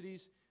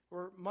universities.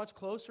 We're much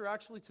closer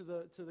actually to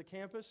the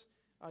campus.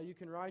 You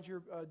can ride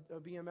your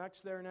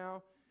BMX there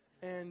now.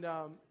 And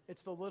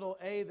it's the little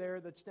A there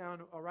that's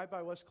down right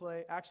by West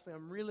Clay. Actually,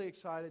 I'm really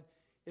excited.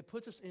 It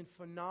puts us in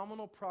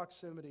phenomenal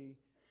proximity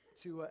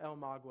to El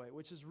Maguey,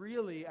 which is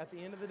really, at the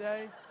end of the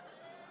day,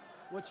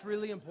 what's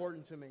really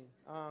important to me.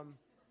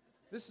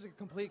 This is a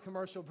complete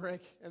commercial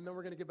break, and then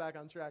we're going to get back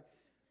on track.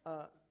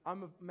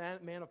 I'm a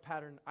man of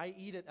pattern. I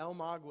eat at El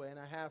Maguey, and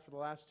I have for the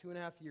last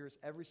 2.5 years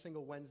every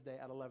single Wednesday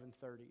at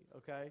 11:30,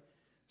 okay?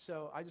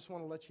 So I just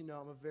want to let you know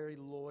I'm a very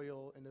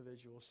loyal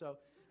individual. So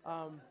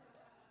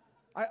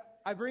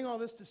I bring all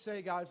this to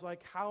say, guys,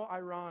 like how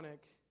ironic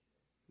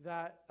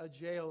that a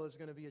jail is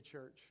going to be a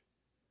church.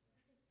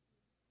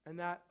 And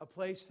that a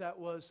place that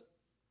was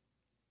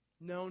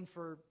known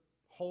for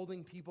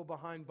holding people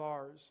behind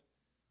bars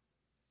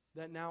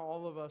that now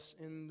all of us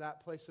in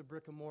that place of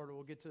brick and mortar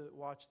will get to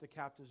watch the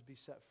captives be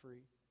set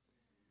free.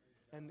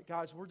 And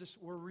guys,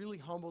 we're really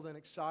humbled and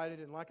excited.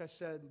 And like I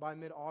said, by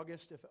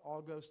mid-August, if it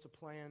all goes to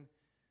plan,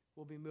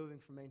 we'll be moving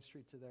from Main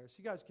Street to there. So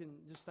you guys can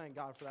just thank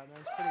God for that, man.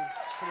 It's pretty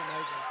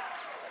amazing.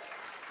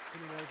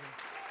 Pretty amazing.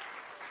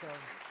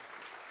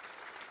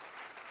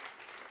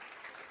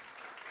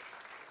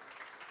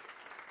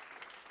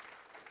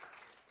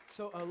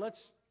 So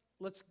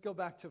let's go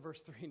back to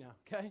verse 3 now,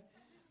 okay?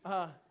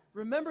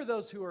 Remember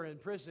those who are in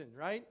prison,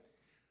 right?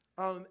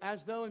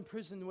 As though in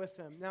prison with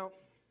them. Now,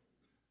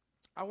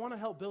 I want to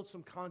help build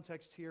some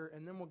context here,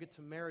 and then we'll get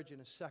to marriage in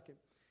a second.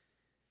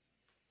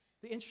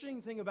 The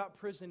interesting thing about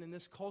prison in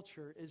this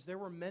culture is there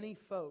were many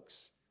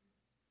folks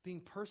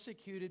being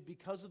persecuted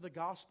because of the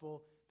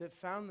gospel that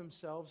found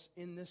themselves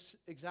in this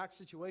exact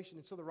situation.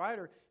 And so the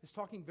writer is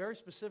talking very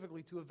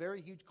specifically to a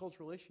very huge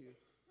cultural issue.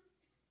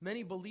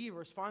 Many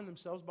believers find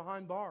themselves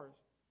behind bars.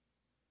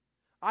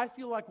 I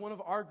feel like one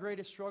of our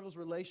greatest struggles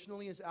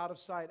relationally is out of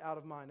sight, out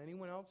of mind.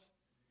 Anyone else?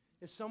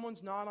 If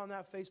someone's not on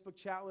that Facebook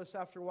chat list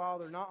after a while,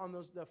 they're not on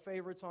the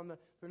favorites,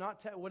 they're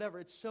not, whatever.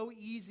 It's so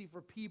easy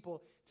for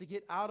people to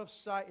get out of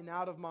sight and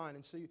out of mind.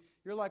 And so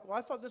you're like, well,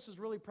 I thought this was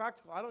really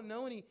practical. I don't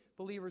know any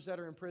believers that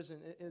are in prison.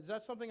 Is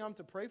that something I'm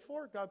to pray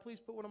for? God, please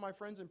put one of my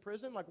friends in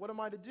prison? Like, what am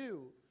I to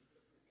do?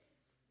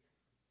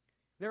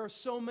 There are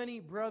so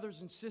many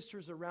brothers and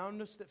sisters around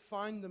us that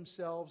find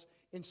themselves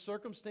in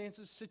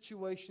circumstances,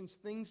 situations,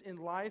 things in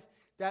life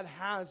that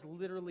has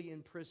literally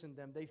imprisoned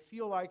them. They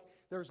feel like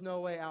there's no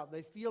way out.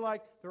 They feel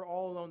like they're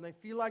all alone. They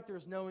feel like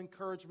there's no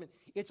encouragement.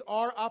 It's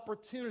our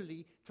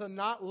opportunity to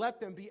not let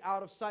them be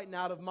out of sight and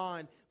out of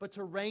mind, but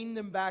to rein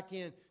them back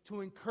in,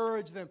 to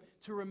encourage them,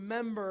 to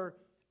remember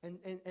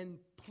and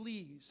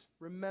please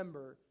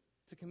remember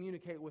to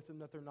communicate with them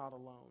that they're not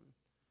alone.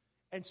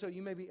 And so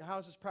you may be, how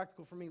is this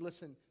practical for me?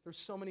 Listen, there's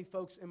so many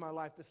folks in my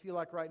life that feel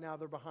like right now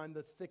they're behind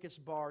the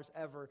thickest bars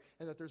ever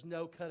and that there's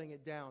no cutting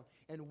it down.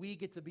 And we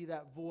get to be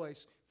that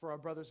voice for our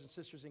brothers and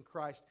sisters in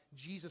Christ.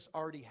 Jesus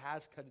already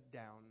has cut it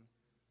down.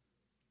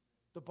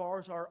 The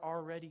bars are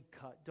already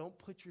cut. Don't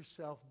put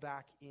yourself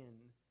back in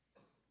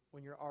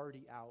when you're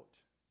already out.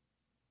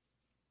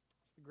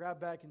 So the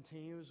grab bag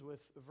continues with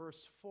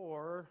verse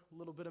 4, a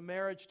little bit of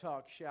marriage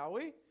talk, shall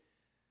we?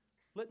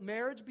 Let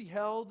marriage be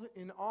held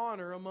in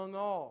honor among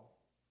all.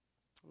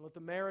 Let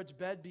the marriage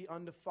bed be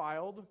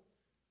undefiled,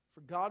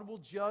 for God will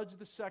judge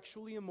the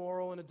sexually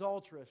immoral and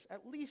adulterous.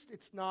 At least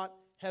it's not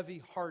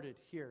heavy-hearted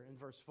here in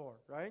verse 4,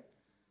 right?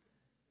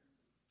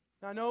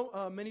 Now, I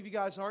know many of you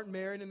guys aren't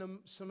married, and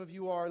some of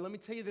you are. Let me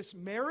tell you this,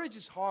 marriage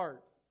is hard.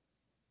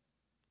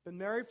 Been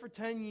married for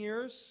 10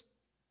 years.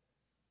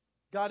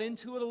 Got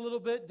into it a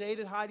little bit,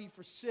 dated Heidi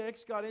for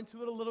 6. Got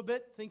into it a little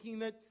bit, thinking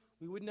that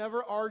we would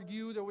never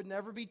argue, there would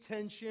never be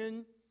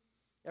tension.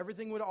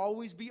 Everything would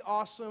always be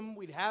awesome.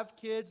 We'd have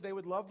kids. They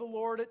would love the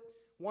Lord at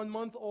 1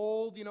 month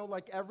old.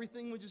 Like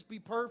everything would just be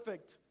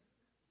perfect.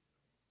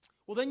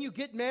 Well, then you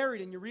get married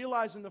and you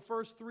realize in the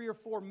first 3 or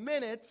 4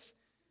 minutes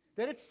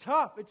that it's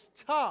tough. It's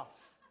tough.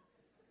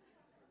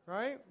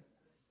 Right?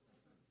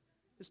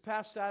 This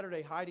past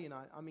Saturday, Heidi and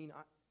I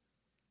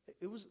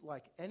it was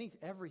like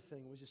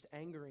everything was just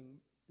angering.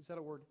 Is that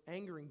a word?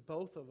 Angering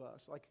both of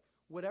us. Like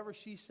whatever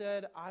she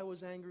said, I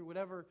was angry.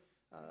 Whatever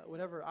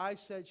I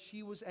said,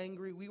 she was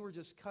angry. We were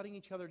just cutting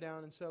each other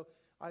down. And so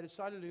I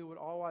decided to do what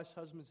all wise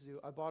husbands do.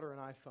 I bought her an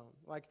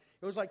iPhone.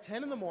 It was like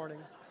 10 in the morning.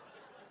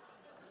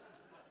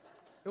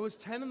 It was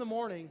 10 in the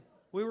morning.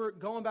 We were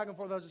going back and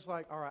forth. I was just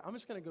like, all right, I'm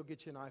just going to go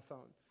get you an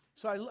iPhone.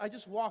 So I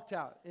just walked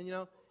out.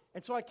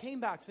 And so I came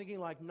back thinking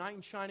like knight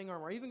in shining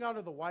armor. I even got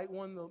her the white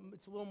one.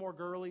 It's a little more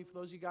girly. For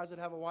those of you guys that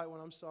have a white one,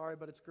 I'm sorry,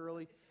 but it's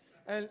girly.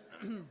 And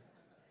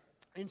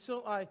and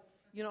so I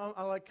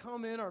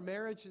come in. Our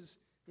marriage is,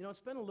 it's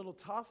been a little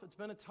tough. It's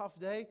been a tough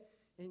day.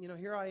 And,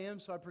 here I am.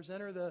 So I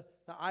present her the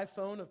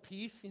iPhone of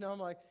peace. I'm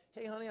like,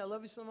 hey, honey, I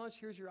love you so much.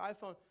 Here's your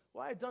iPhone.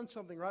 Well, I had done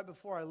something right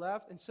before I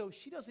left. And so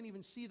she doesn't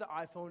even see the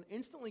iPhone,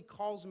 instantly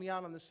calls me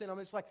out on the sin. I'm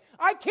just like,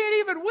 I can't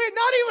even win,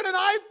 not even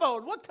an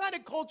iPhone. What kind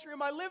of culture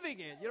am I living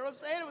in? You know what I'm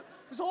saying?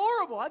 It was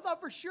horrible. I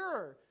thought for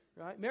sure.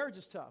 Right? Marriage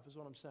is tough is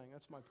what I'm saying.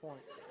 That's my point.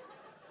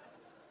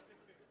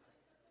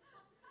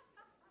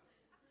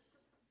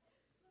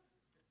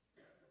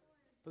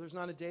 But there's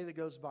not a day that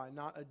goes by,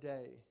 not a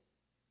day,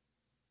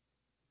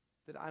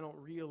 that I don't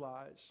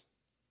realize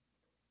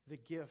the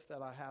gift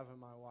that I have in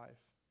my wife.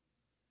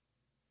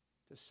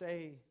 To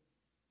say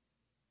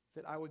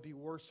that I would be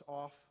worse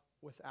off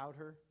without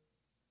her,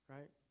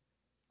 right?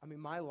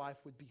 My life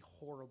would be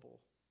horrible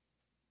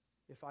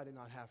if I did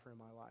not have her in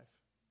my life.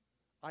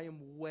 I am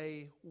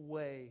way,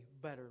 way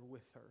better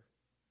with her.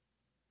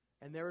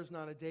 And there is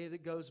not a day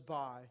that goes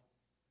by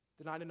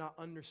that I do not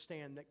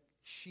understand that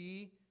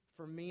she,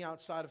 for me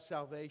outside of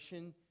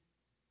salvation,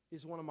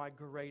 is one of my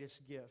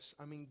greatest gifts.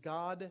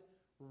 God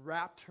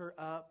wrapped her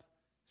up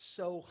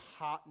so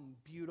hot and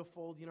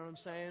beautiful, you know what I'm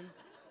saying?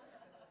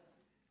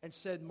 And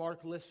said,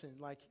 Mark, listen,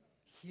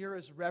 here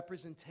is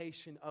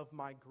representation of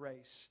my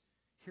grace.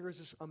 Here is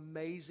this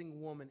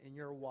amazing woman in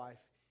your wife.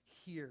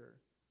 Here.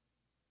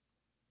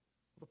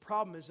 The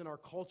problem is in our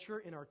culture,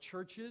 in our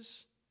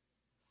churches,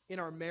 in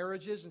our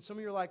marriages, and some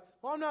of you are like,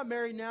 well, I'm not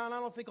married now, and I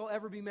don't think I'll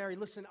ever be married.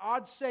 Listen,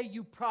 odds say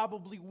you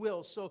probably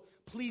will, so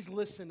please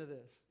listen to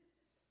this.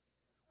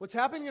 What's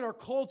happening in our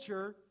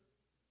culture,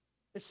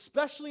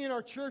 especially in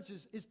our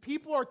churches, is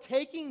people are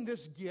taking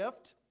this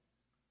gift,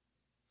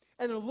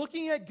 and they're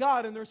looking at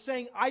God, and they're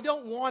saying, I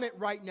don't want it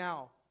right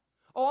now.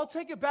 Oh, I'll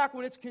take it back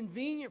when it's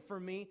convenient for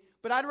me,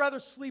 but I'd rather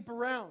sleep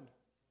around.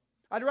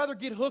 I'd rather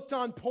get hooked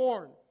on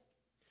porn.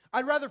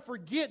 I'd rather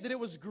forget that it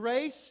was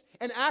grace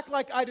and act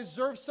like I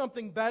deserve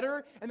something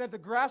better and that the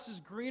grass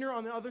is greener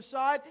on the other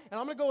side. And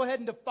I'm going to go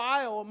ahead and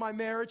defile my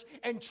marriage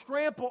and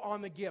trample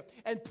on the gift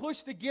and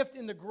push the gift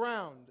in the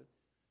ground.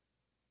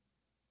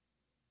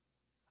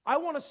 I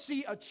want to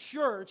see a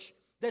church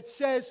that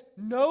says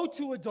no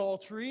to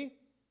adultery,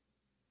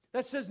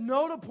 that says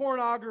no to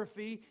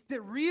pornography,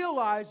 that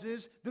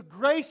realizes the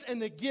grace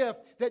and the gift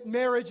that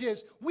marriage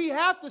is. We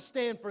have to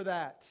stand for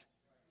that.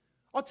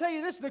 I'll tell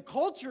you this, the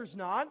culture's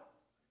not.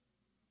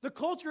 The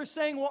culture is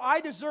saying, well,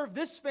 I deserve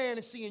this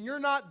fantasy and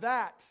you're not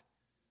that.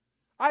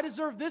 I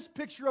deserve this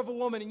picture of a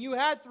woman and you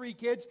had 3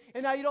 kids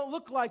and now you don't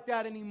look like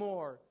that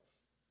anymore.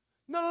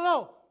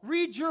 No.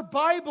 Read your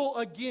Bible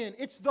again.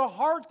 It's the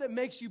heart that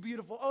makes you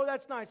beautiful. Oh,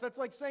 that's nice. That's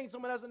like saying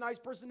someone has a nice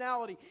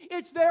personality.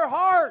 It's their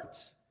heart.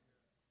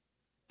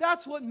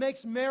 That's what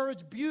makes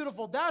marriage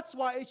beautiful. That's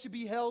why it should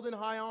be held in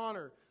high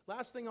honor.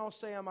 Last thing I'll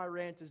say on my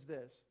rant is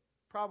this.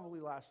 Probably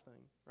last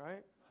thing,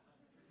 right?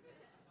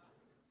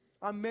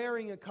 I'm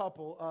marrying a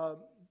couple,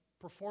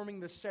 performing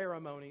the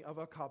ceremony of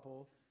a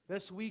couple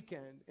this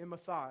weekend in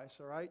Matthias,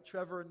 all right?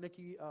 Trevor,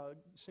 Nikki,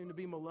 soon to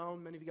be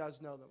Malone. Many of you guys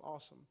know them.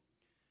 Awesome.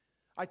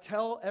 I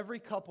tell every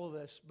couple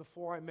this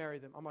before I marry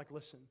them. I'm like,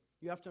 listen,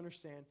 you have to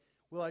understand.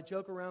 Will I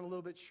joke around a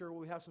little bit? Sure. Will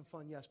we have some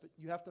fun? Yes. But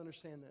you have to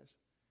understand this.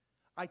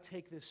 I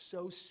take this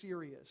so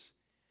serious.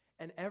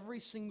 And every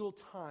single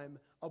time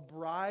a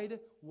bride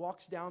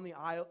walks down the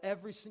aisle,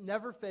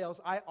 never fails,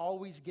 I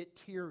always get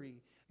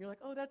teary. You're like,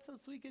 oh, that's so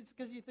sweet. It's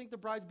because you think the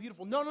bride's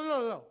beautiful.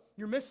 No.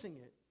 You're missing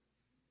it.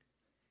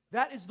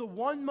 That is the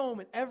one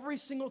moment every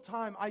single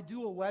time I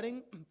do a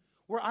wedding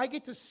where I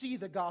get to see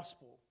the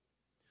gospel.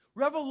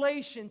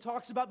 Revelation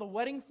talks about the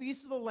wedding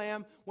feast of the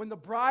Lamb when the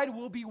bride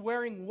will be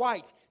wearing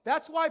white.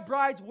 That's why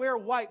brides wear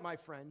white, my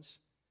friends.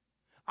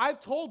 I've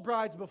told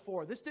brides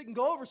before, this didn't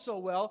go over so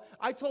well.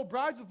 I told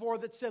brides before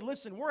that said,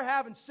 listen, we're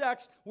having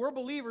sex, we're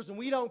believers, and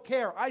we don't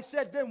care. I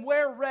said, then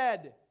wear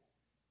red,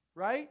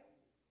 right?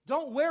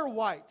 Don't wear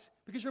white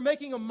because you're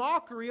making a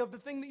mockery of the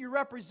thing that you're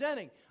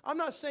representing. I'm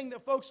not saying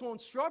that folks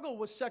won't struggle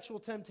with sexual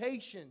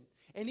temptation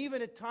and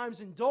even at times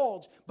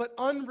indulge, but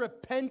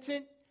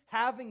unrepentant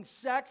having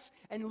sex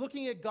and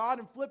looking at God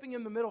and flipping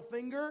him the middle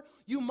finger,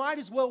 you might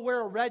as well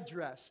wear a red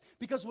dress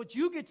because what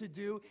you get to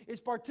do is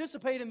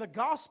participate in the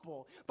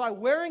gospel by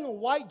wearing a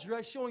white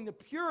dress showing the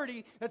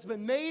purity that's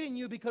been made in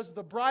you because of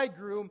the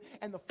bridegroom,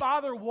 and the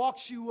Father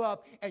walks you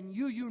up and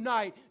you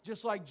unite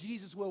just like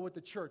Jesus will with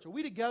the church. Are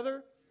we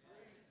together?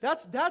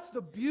 That's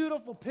the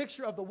beautiful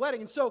picture of the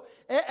wedding. And so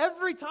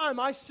every time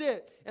I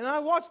sit and I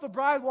watch the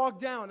bride walk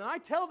down and I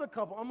tell the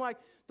couple, I'm like,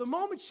 the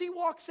moment she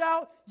walks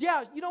out,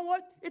 yeah, you know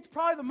what? It's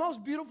probably the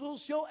most beautiful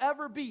she'll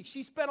ever be.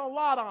 She spent a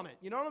lot on it.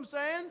 You know what I'm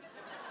saying?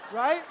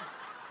 Right?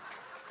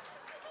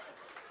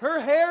 Her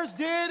hair's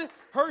did.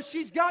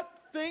 She's got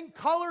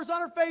colors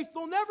on her face.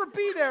 They'll never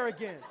be there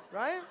again.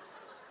 Right?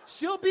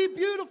 She'll be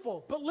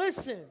beautiful. But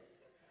listen.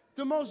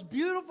 The most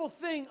beautiful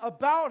thing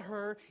about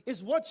her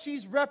is what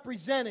she's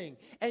representing.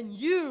 And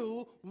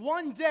you,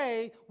 one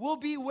day, will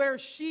be where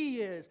she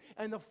is.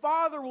 And the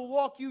Father will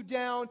walk you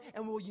down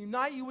and will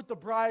unite you with the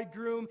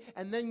bridegroom.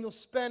 And then you'll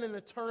spend an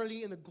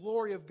eternity in the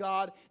glory of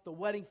God, the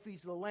wedding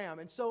feast of the Lamb.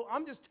 And so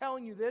I'm just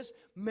telling you this.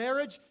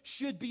 Marriage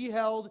should be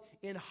held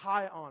in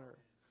high honor.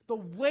 The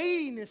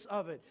weightiness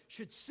of it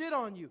should sit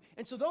on you.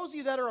 And so those of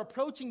you that are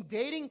approaching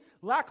dating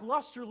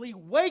lacklusterly,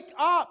 wake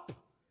up.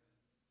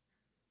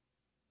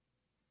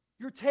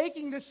 You're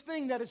taking this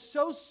thing that is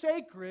so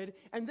sacred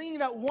and thinking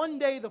that one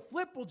day the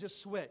flip will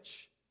just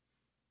switch.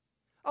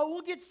 Oh,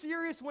 we'll get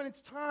serious when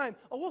it's time.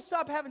 Oh, we'll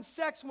stop having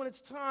sex when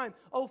it's time.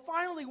 Oh,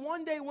 finally,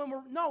 one day when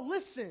we're... No,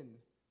 listen.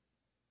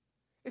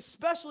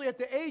 Especially at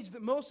the age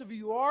that most of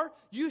you are,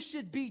 you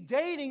should be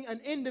dating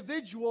an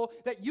individual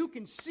that you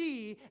can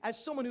see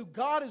as someone who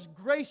God has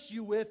graced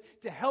you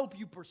with to help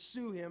you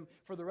pursue him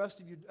for the rest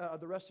of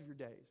your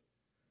days.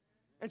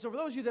 And so for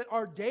those of you that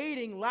are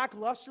dating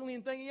lacklusterly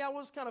and thinking, yeah,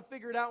 we'll just kind of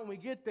figure it out when we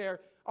get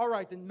there, all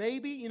right, then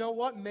maybe, you know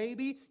what,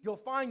 maybe you'll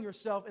find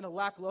yourself in a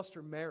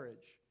lackluster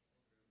marriage.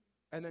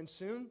 And then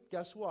soon,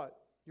 guess what?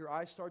 Your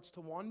eye starts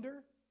to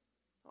wander.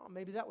 Oh,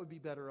 maybe that would be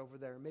better over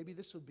there. Maybe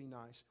this would be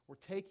nice. We're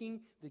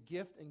taking the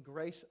gift and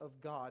grace of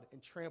God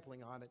and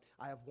trampling on it.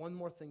 I have one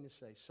more thing to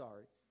say.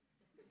 Sorry.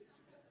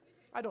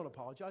 I don't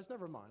apologize.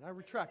 Never mind. I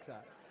retract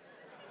that.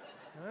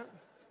 All right?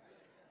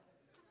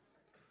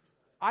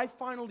 I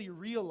finally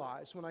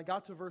realized when I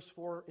got to verse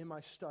 4 in my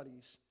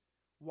studies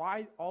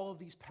why all of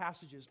these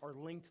passages are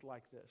linked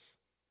like this.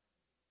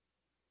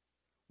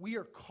 We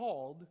are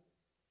called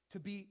to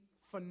be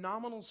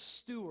phenomenal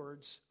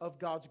stewards of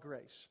God's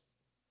grace.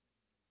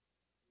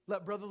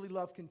 let brotherly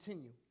love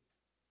continue.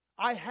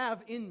 I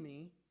have in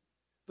me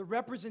the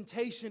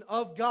representation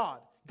of God.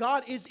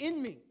 God is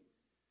in me.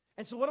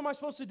 And so what am I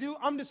supposed to do?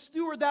 I'm to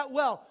steward that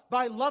well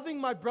by loving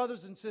my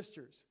brothers and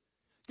sisters.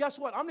 Guess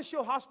what? I'm to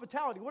show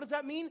hospitality. What does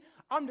that mean?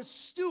 I'm to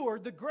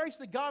steward the grace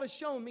that God has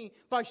shown me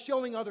by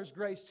showing others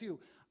grace too.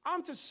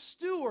 I'm to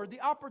steward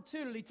the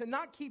opportunity to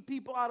not keep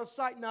people out of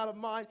sight and out of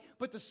mind,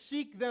 but to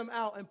seek them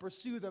out and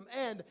pursue them.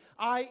 And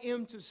I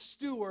am to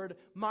steward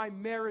my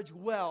marriage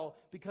well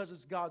because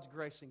it's God's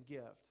grace and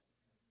gift.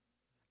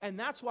 And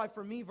that's why,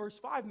 for me, verse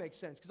 5 makes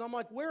sense. Because I'm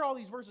like, where are all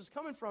these verses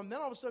coming from? Then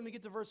all of a sudden we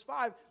get to verse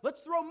 5.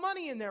 Let's throw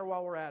money in there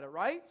while we're at it,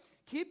 right?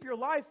 Keep your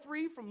life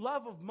free from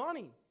love of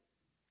money.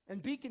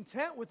 And be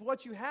content with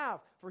what you have.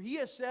 For he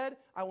has said,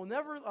 I will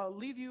never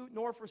leave you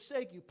nor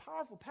forsake you.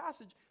 Powerful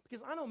passage.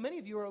 Because I know many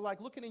of you are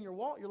like looking in your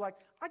wallet. You're like,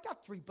 I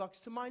got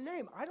 $3 to my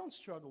name. I don't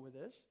struggle with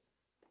this.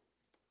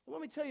 Well,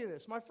 let me tell you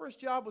this. My first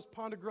job was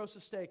Ponderosa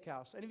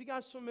Steakhouse. Any of you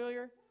guys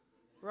familiar?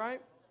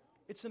 Right?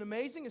 It's an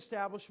amazing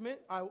establishment.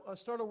 I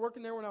started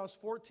working there when I was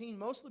 14,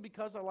 mostly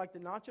because I like the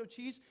nacho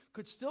cheese.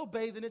 Could still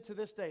bathe in it to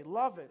this day.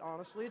 Love it,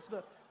 honestly. It's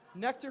the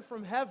nectar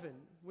from heaven.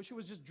 Wish it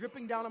was just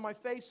dripping down on my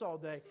face all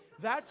day.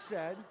 That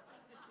said,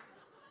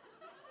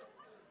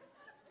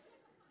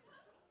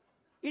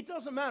 it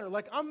doesn't matter.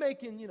 Like, I'm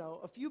making,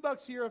 a few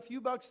bucks here, a few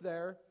bucks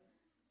there,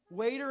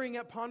 waitering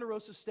at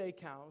Ponderosa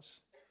Steakhouse.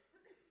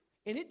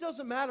 And it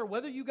doesn't matter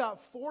whether you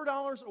got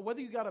 $4 or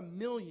whether you got $1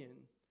 million.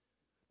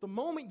 The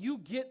moment you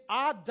get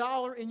odd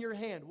dollar in your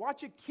hand,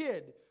 watch a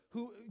kid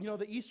who,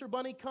 the Easter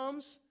bunny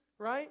comes,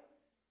 right?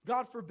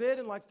 God forbid,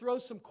 and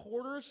throws some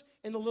quarters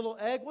in the little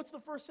egg. What's the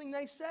first thing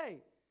they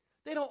say?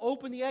 They don't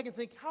open the egg and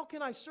think, how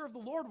can I serve the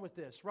Lord with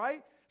this,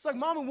 right? It's like,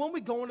 Mama, when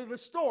we go into the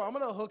store, I'm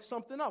going to hook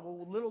something up.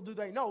 Well, little do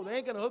they know, they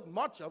ain't going to hook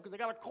much up because they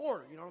got a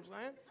quarter, you know what I'm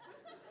saying?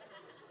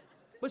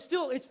 But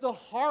still, it's the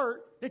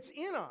heart that's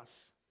in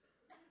us.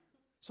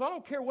 So I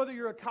don't care whether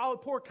you're a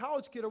poor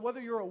college kid or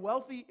whether you're a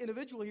wealthy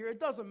individual here. It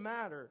doesn't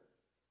matter.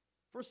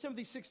 1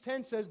 Timothy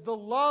 6:10 says, the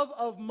love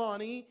of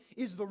money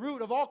is the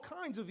root of all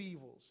kinds of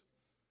evils.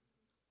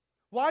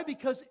 Why?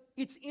 Because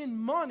it's in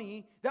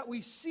money that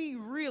we see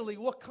really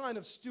what kind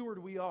of steward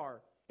we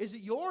are. Is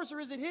it yours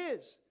or is it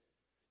his?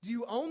 Do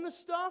you own the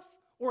stuff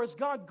or has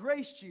God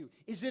graced you?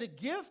 Is it a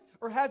gift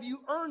or have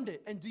you earned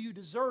it and do you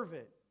deserve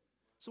it?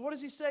 So what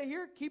does he say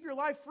here? Keep your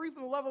life free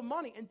from the love of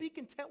money and be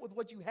content with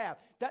what you have.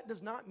 That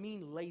does not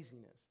mean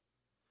laziness.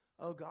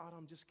 Oh, God,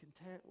 I'm just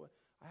content.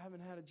 I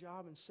haven't had a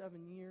job in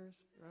 7 years,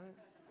 right?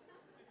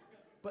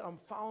 But I'm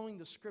following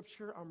the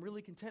scripture. I'm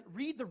really content.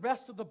 Read the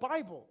rest of the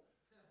Bible.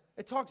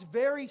 It talks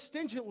very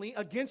stingently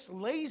against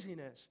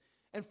laziness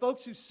and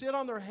folks who sit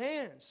on their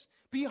hands.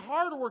 Be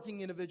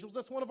hardworking individuals.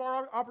 That's one of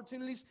our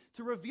opportunities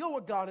to reveal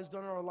what God has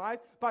done in our life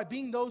by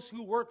being those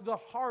who work the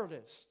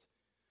hardest.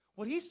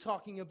 What he's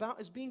talking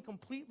about is being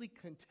completely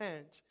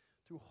content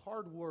through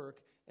hard work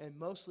and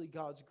mostly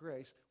God's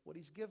grace, what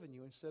he's given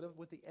you, instead of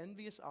with the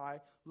envious eye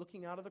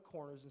looking out of the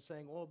corners and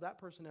saying, well, that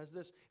person has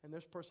this and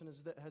this person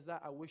has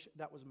that. I wish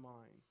that was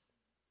mine.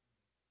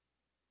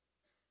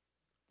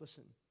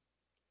 Listen,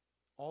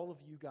 all of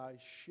you guys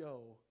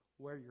show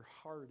where your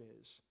heart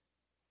is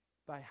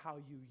by how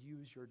you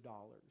use your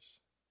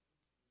dollars.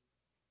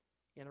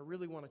 And I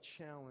really want to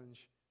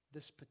challenge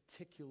this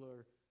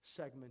particular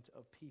segment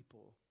of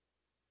people.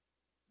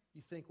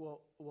 You think,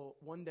 well,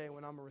 one day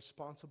when I'm a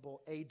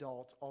responsible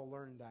adult, I'll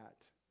learn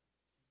that.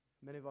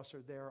 Many of us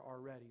are there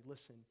already.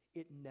 Listen,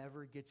 it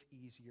never gets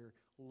easier.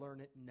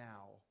 Learn it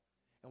now.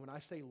 And when I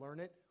say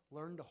learn it,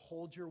 learn to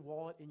hold your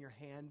wallet in your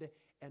hand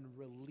and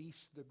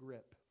release the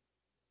grip.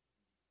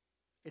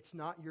 It's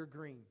not your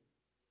green.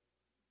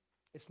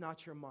 It's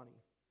not your money.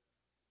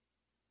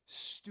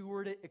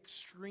 Steward it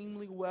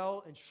extremely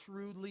well and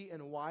shrewdly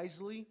and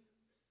wisely,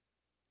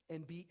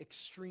 and be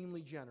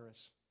extremely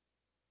generous.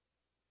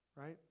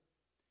 Right?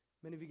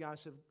 Many of you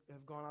guys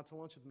have gone out to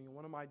lunch with me, and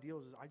one of my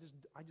deals is I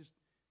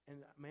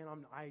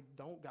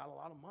don't got a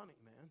lot of money,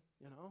 man,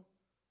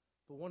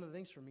 But one of the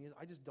things for me is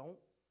I just don't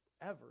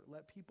ever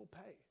let people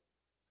pay.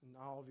 And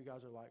all of you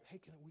guys are like, hey,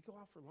 can we go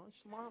out for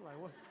lunch tomorrow? Like,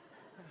 what?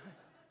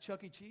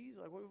 Chuck E. Cheese?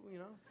 Like, what,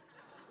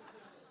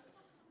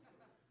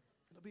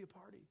 It'll be a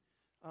party.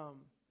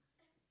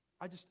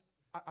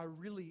 I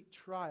really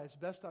try as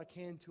best I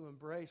can to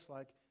embrace,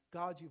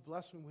 God, you've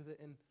blessed me with it,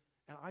 and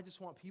I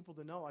just want people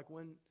to know,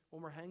 when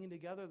we're hanging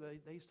together,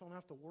 they just don't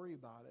have to worry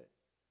about it.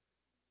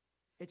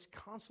 It's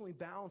constantly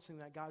balancing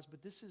that, guys,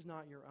 but this is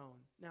not your own.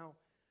 Now,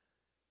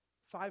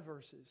 5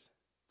 verses.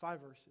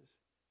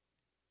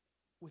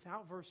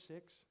 Without verse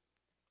 6,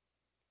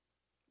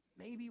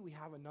 maybe we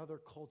have another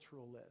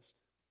cultural list.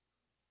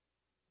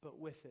 But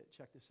with it,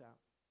 check this out.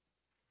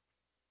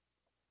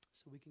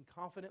 So we can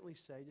confidently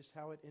say, just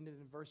how it ended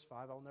in verse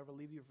 5, I'll never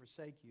leave you or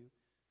forsake you.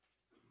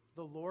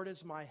 The Lord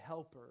is my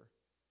helper.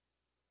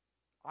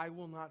 I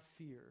will not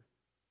fear.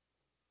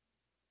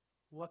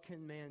 What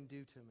can man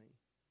do to me?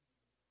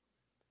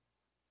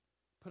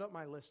 Put up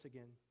my list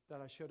again that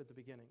I showed at the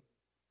beginning.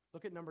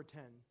 Look at number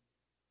 10.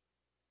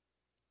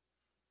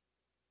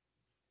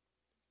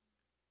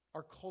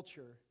 Our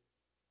culture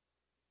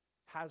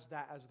has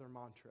that as their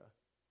mantra.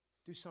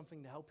 Do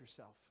something to help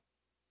yourself.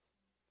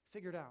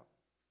 Figure it out.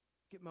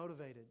 Get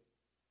motivated.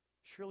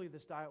 Surely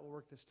this diet will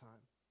work this time.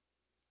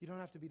 You don't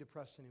have to be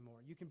depressed anymore.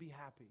 You can be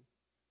happy.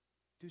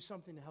 Do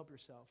something to help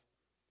yourself.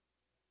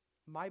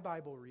 My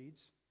Bible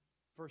reads,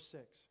 verse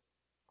 6,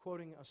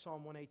 quoting a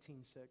Psalm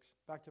 118:6.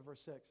 Back to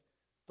verse 6.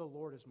 The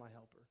Lord is my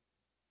helper.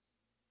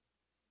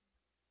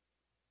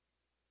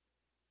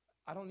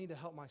 I don't need to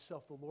help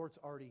myself. The Lord's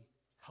already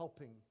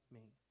helping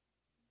me.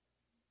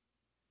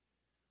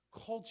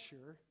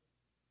 Culture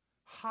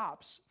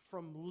hops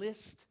from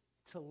list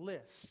to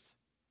list.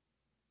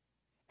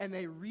 And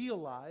they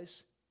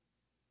realize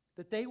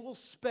that they will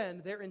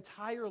spend their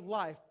entire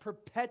life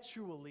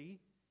perpetually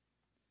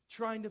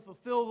trying to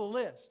fulfill the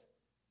list.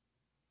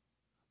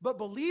 But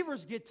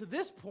believers get to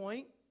this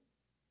point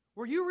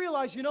where you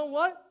realize, you know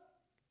what?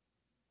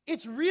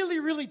 It's really,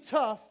 really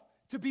tough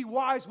to be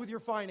wise with your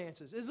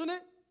finances, isn't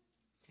it?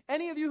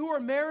 Any of you who are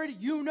married,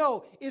 you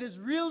know it is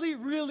really,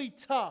 really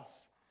tough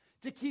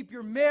to keep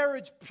your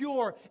marriage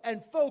pure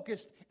and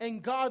focused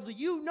and godly.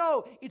 You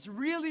know it's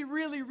really,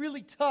 really,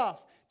 really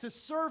tough to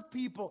serve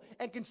people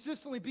and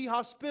consistently be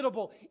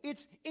hospitable.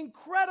 It's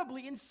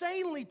incredibly,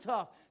 insanely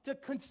tough to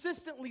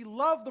consistently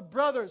love the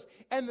brothers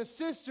and the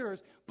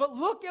sisters. But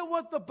look at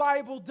what the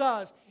Bible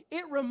does.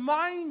 It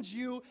reminds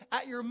you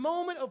at your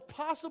moment of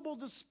possible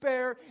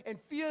despair and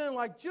feeling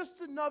like just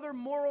another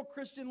moral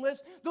Christian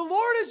list, the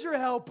Lord is your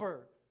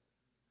helper.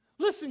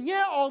 Listen,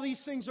 yeah, all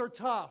these things are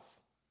tough.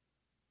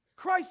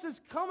 Christ says,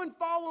 come and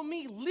follow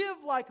me, live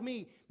like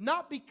me,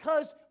 not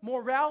because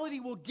morality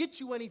will get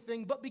you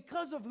anything, but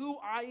because of who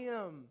I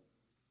am.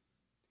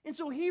 And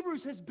so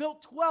Hebrews has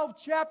built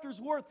 12 chapters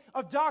worth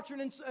of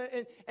doctrine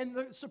and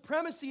the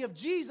supremacy of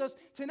Jesus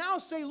to now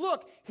say,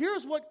 look,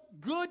 here's what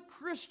good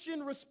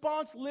Christian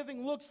response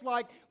living looks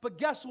like, but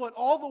guess what?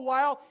 All the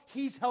while,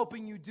 He's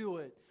helping you do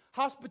it.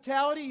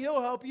 Hospitality,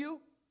 He'll help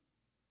you.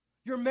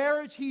 Your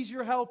marriage, He's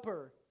your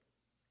helper.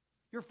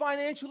 Your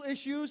financial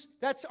issues,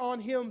 that's on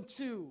Him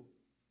too.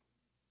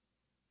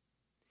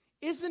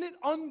 Isn't it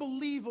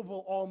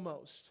unbelievable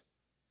almost?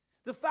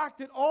 The fact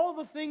that all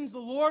the things the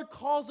Lord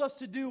calls us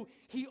to do,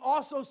 He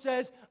also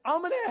says,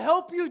 I'm going to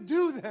help you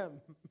do them.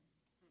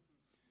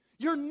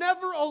 You're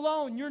never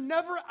alone. You're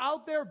never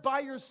out there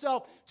by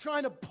yourself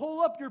trying to pull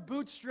up your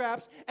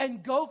bootstraps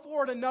and go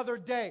for it another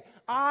day.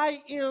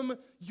 I am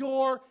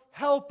your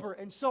helper.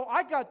 And so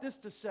I got this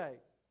to say.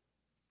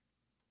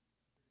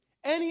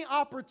 Any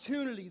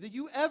opportunity that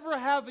you ever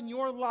have in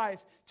your life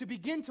to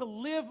begin to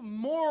live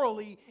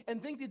morally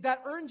and think that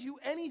that earns you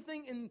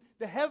anything in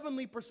the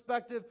heavenly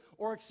perspective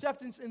or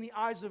acceptance in the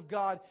eyes of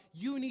God,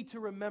 you need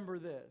to remember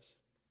this.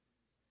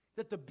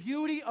 That the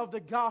beauty of the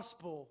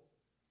gospel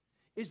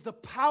is the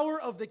power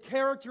of the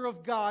character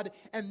of God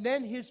and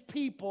then His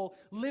people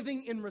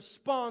living in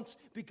response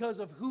because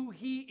of who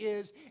He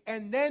is.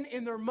 And then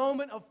in their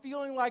moment of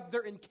feeling like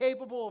they're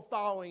incapable of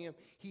following Him,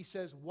 He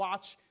says,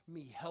 watch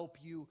me help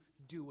you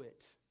do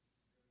it.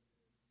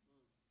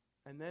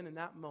 And then in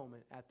that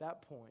moment, at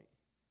that point,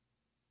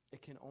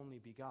 it can only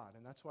be God.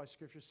 And that's why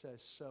Scripture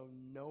says, so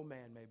no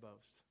man may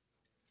boast.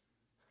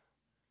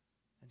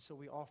 And so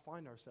we all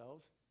find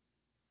ourselves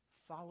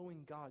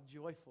following God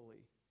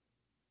joyfully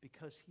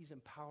because He's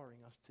empowering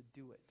us to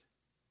do it.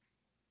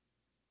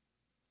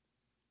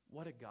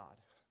 What a God.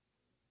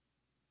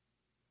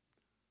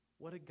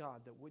 What a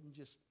God that wouldn't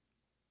just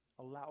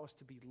allow us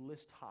to be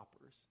list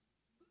hoppers,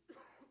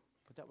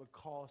 but that would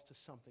call us to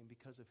something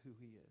because of who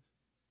He is.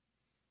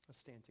 Let's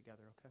stand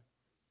together, okay?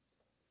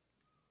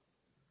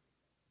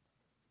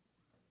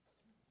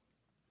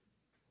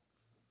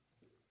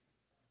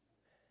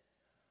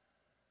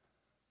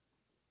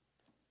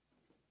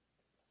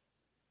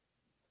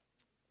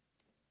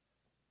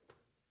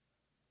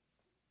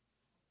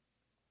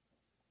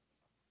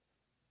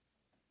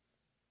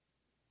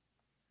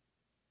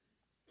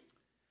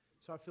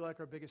 So I feel like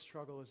our biggest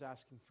struggle is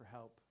asking for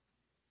help.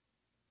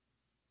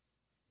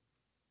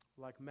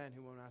 Like men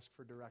who won't ask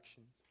for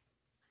directions,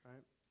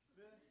 right?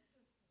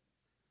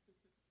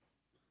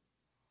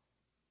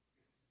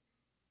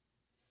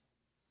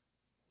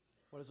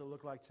 What does it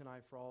look like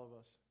tonight for all of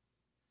us?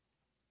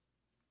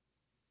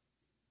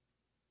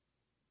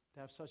 To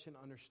have such an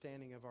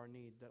understanding of our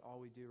need that all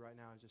we do right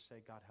now is just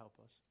say, God, help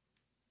us.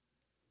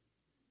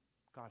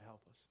 God,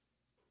 help us.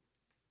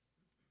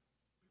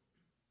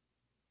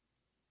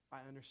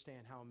 I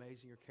understand how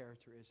amazing your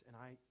character is, and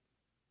I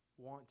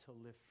want to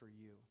live for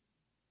you,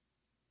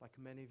 like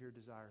many of your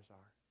desires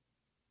are.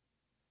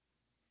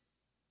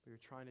 But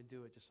you're trying to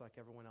do it just like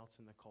everyone else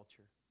in the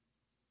culture.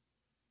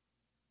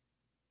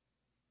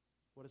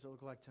 What does it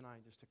look like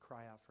tonight just to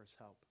cry out for His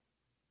help?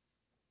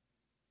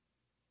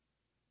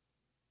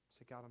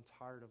 Say, God, I'm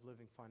tired of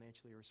living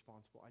financially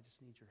irresponsible. I just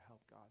need your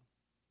help, God.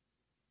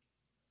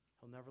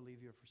 He'll never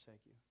leave you or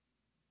forsake you.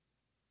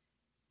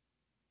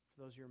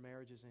 For those of your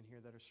marriages in here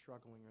that are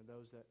struggling, or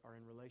those that are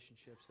in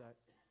relationships that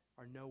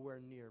are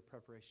nowhere near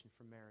preparation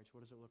for marriage,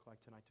 what does it look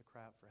like tonight to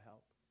cry out for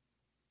help?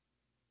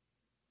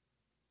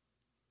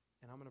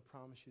 And I'm going to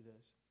promise you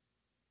this.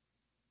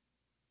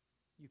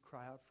 You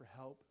cry out for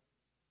help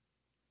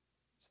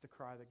It's the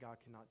cry that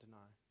God cannot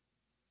deny.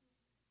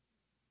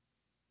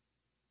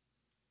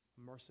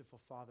 A merciful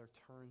Father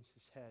turns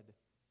his head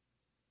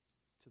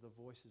to the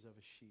voices of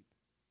his sheep.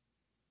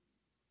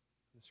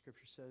 And the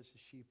Scripture says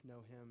his sheep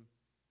know him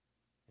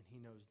and he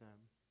knows them.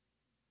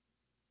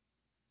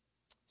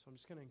 So I'm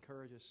just going to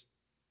encourage us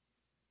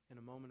in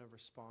a moment of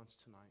response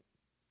tonight.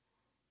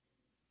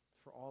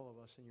 For all of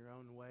us, in your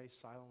own way,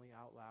 silently,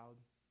 out loud.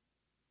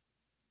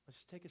 Let's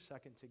just take a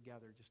second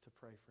together just to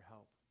pray for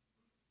help.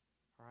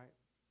 All right?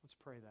 Let's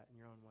pray that in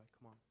your own way.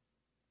 Come on.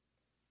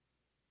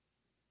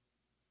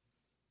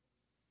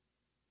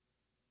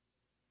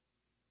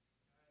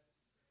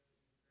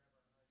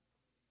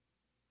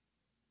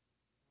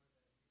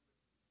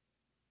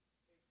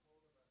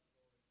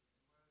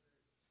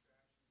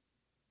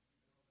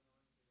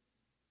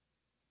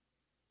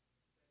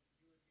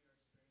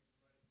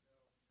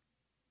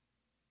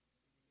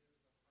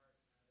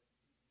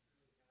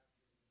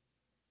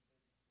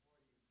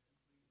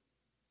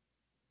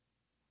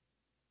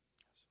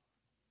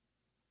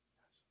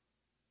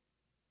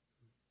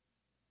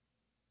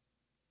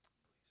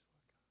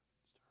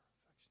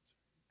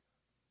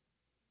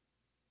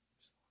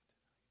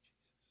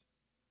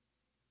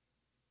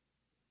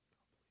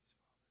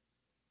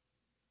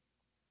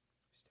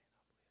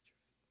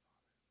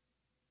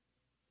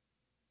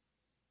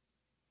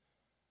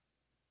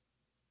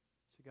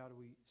 So God,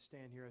 we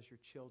stand here as your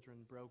children,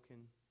 broken,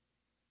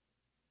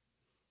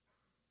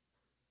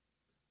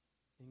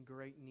 in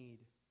great need.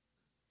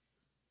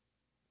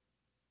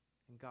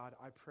 And God,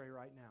 I pray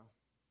right now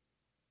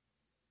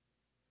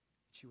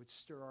that you would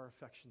stir our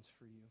affections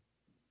for you.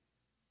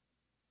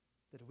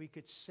 That we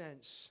could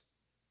sense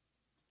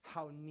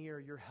how near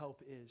your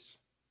help is.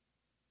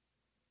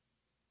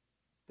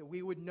 That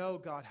we would know,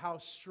 God, how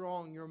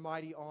strong your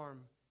mighty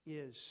arm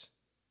is.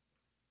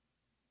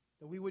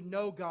 That we would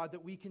know, God,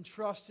 that we can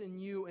trust in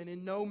you and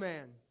in no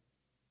man.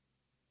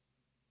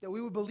 That we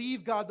would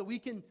believe, God, that we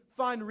can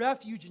find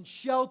refuge and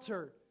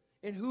shelter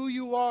in who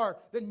you are,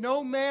 that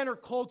no man or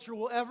culture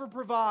will ever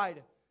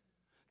provide.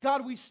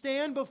 God, we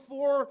stand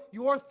before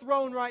your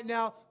throne right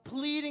now,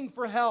 pleading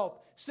for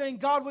help, saying,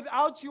 God,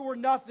 without you we're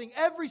nothing.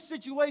 Every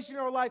situation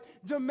in our life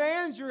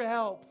demands your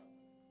help,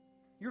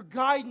 your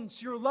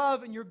guidance, your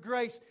love, and your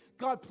grace.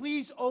 God,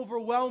 please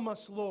overwhelm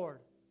us,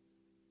 Lord.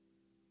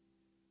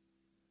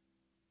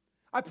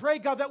 I pray,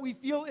 God, that we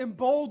feel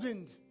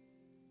emboldened.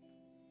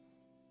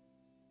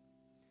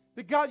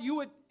 That, God, you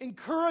would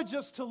encourage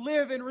us to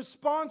live in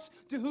response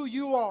to who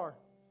you are.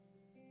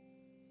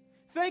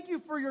 Thank you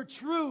for your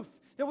truth,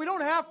 that we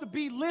don't have to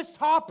be list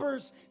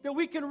hoppers, that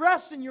we can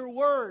rest in your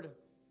word.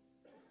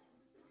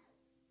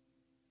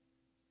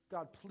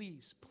 God,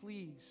 please,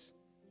 please,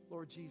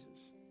 Lord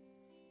Jesus,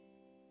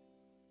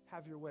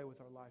 have your way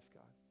with our life,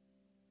 God.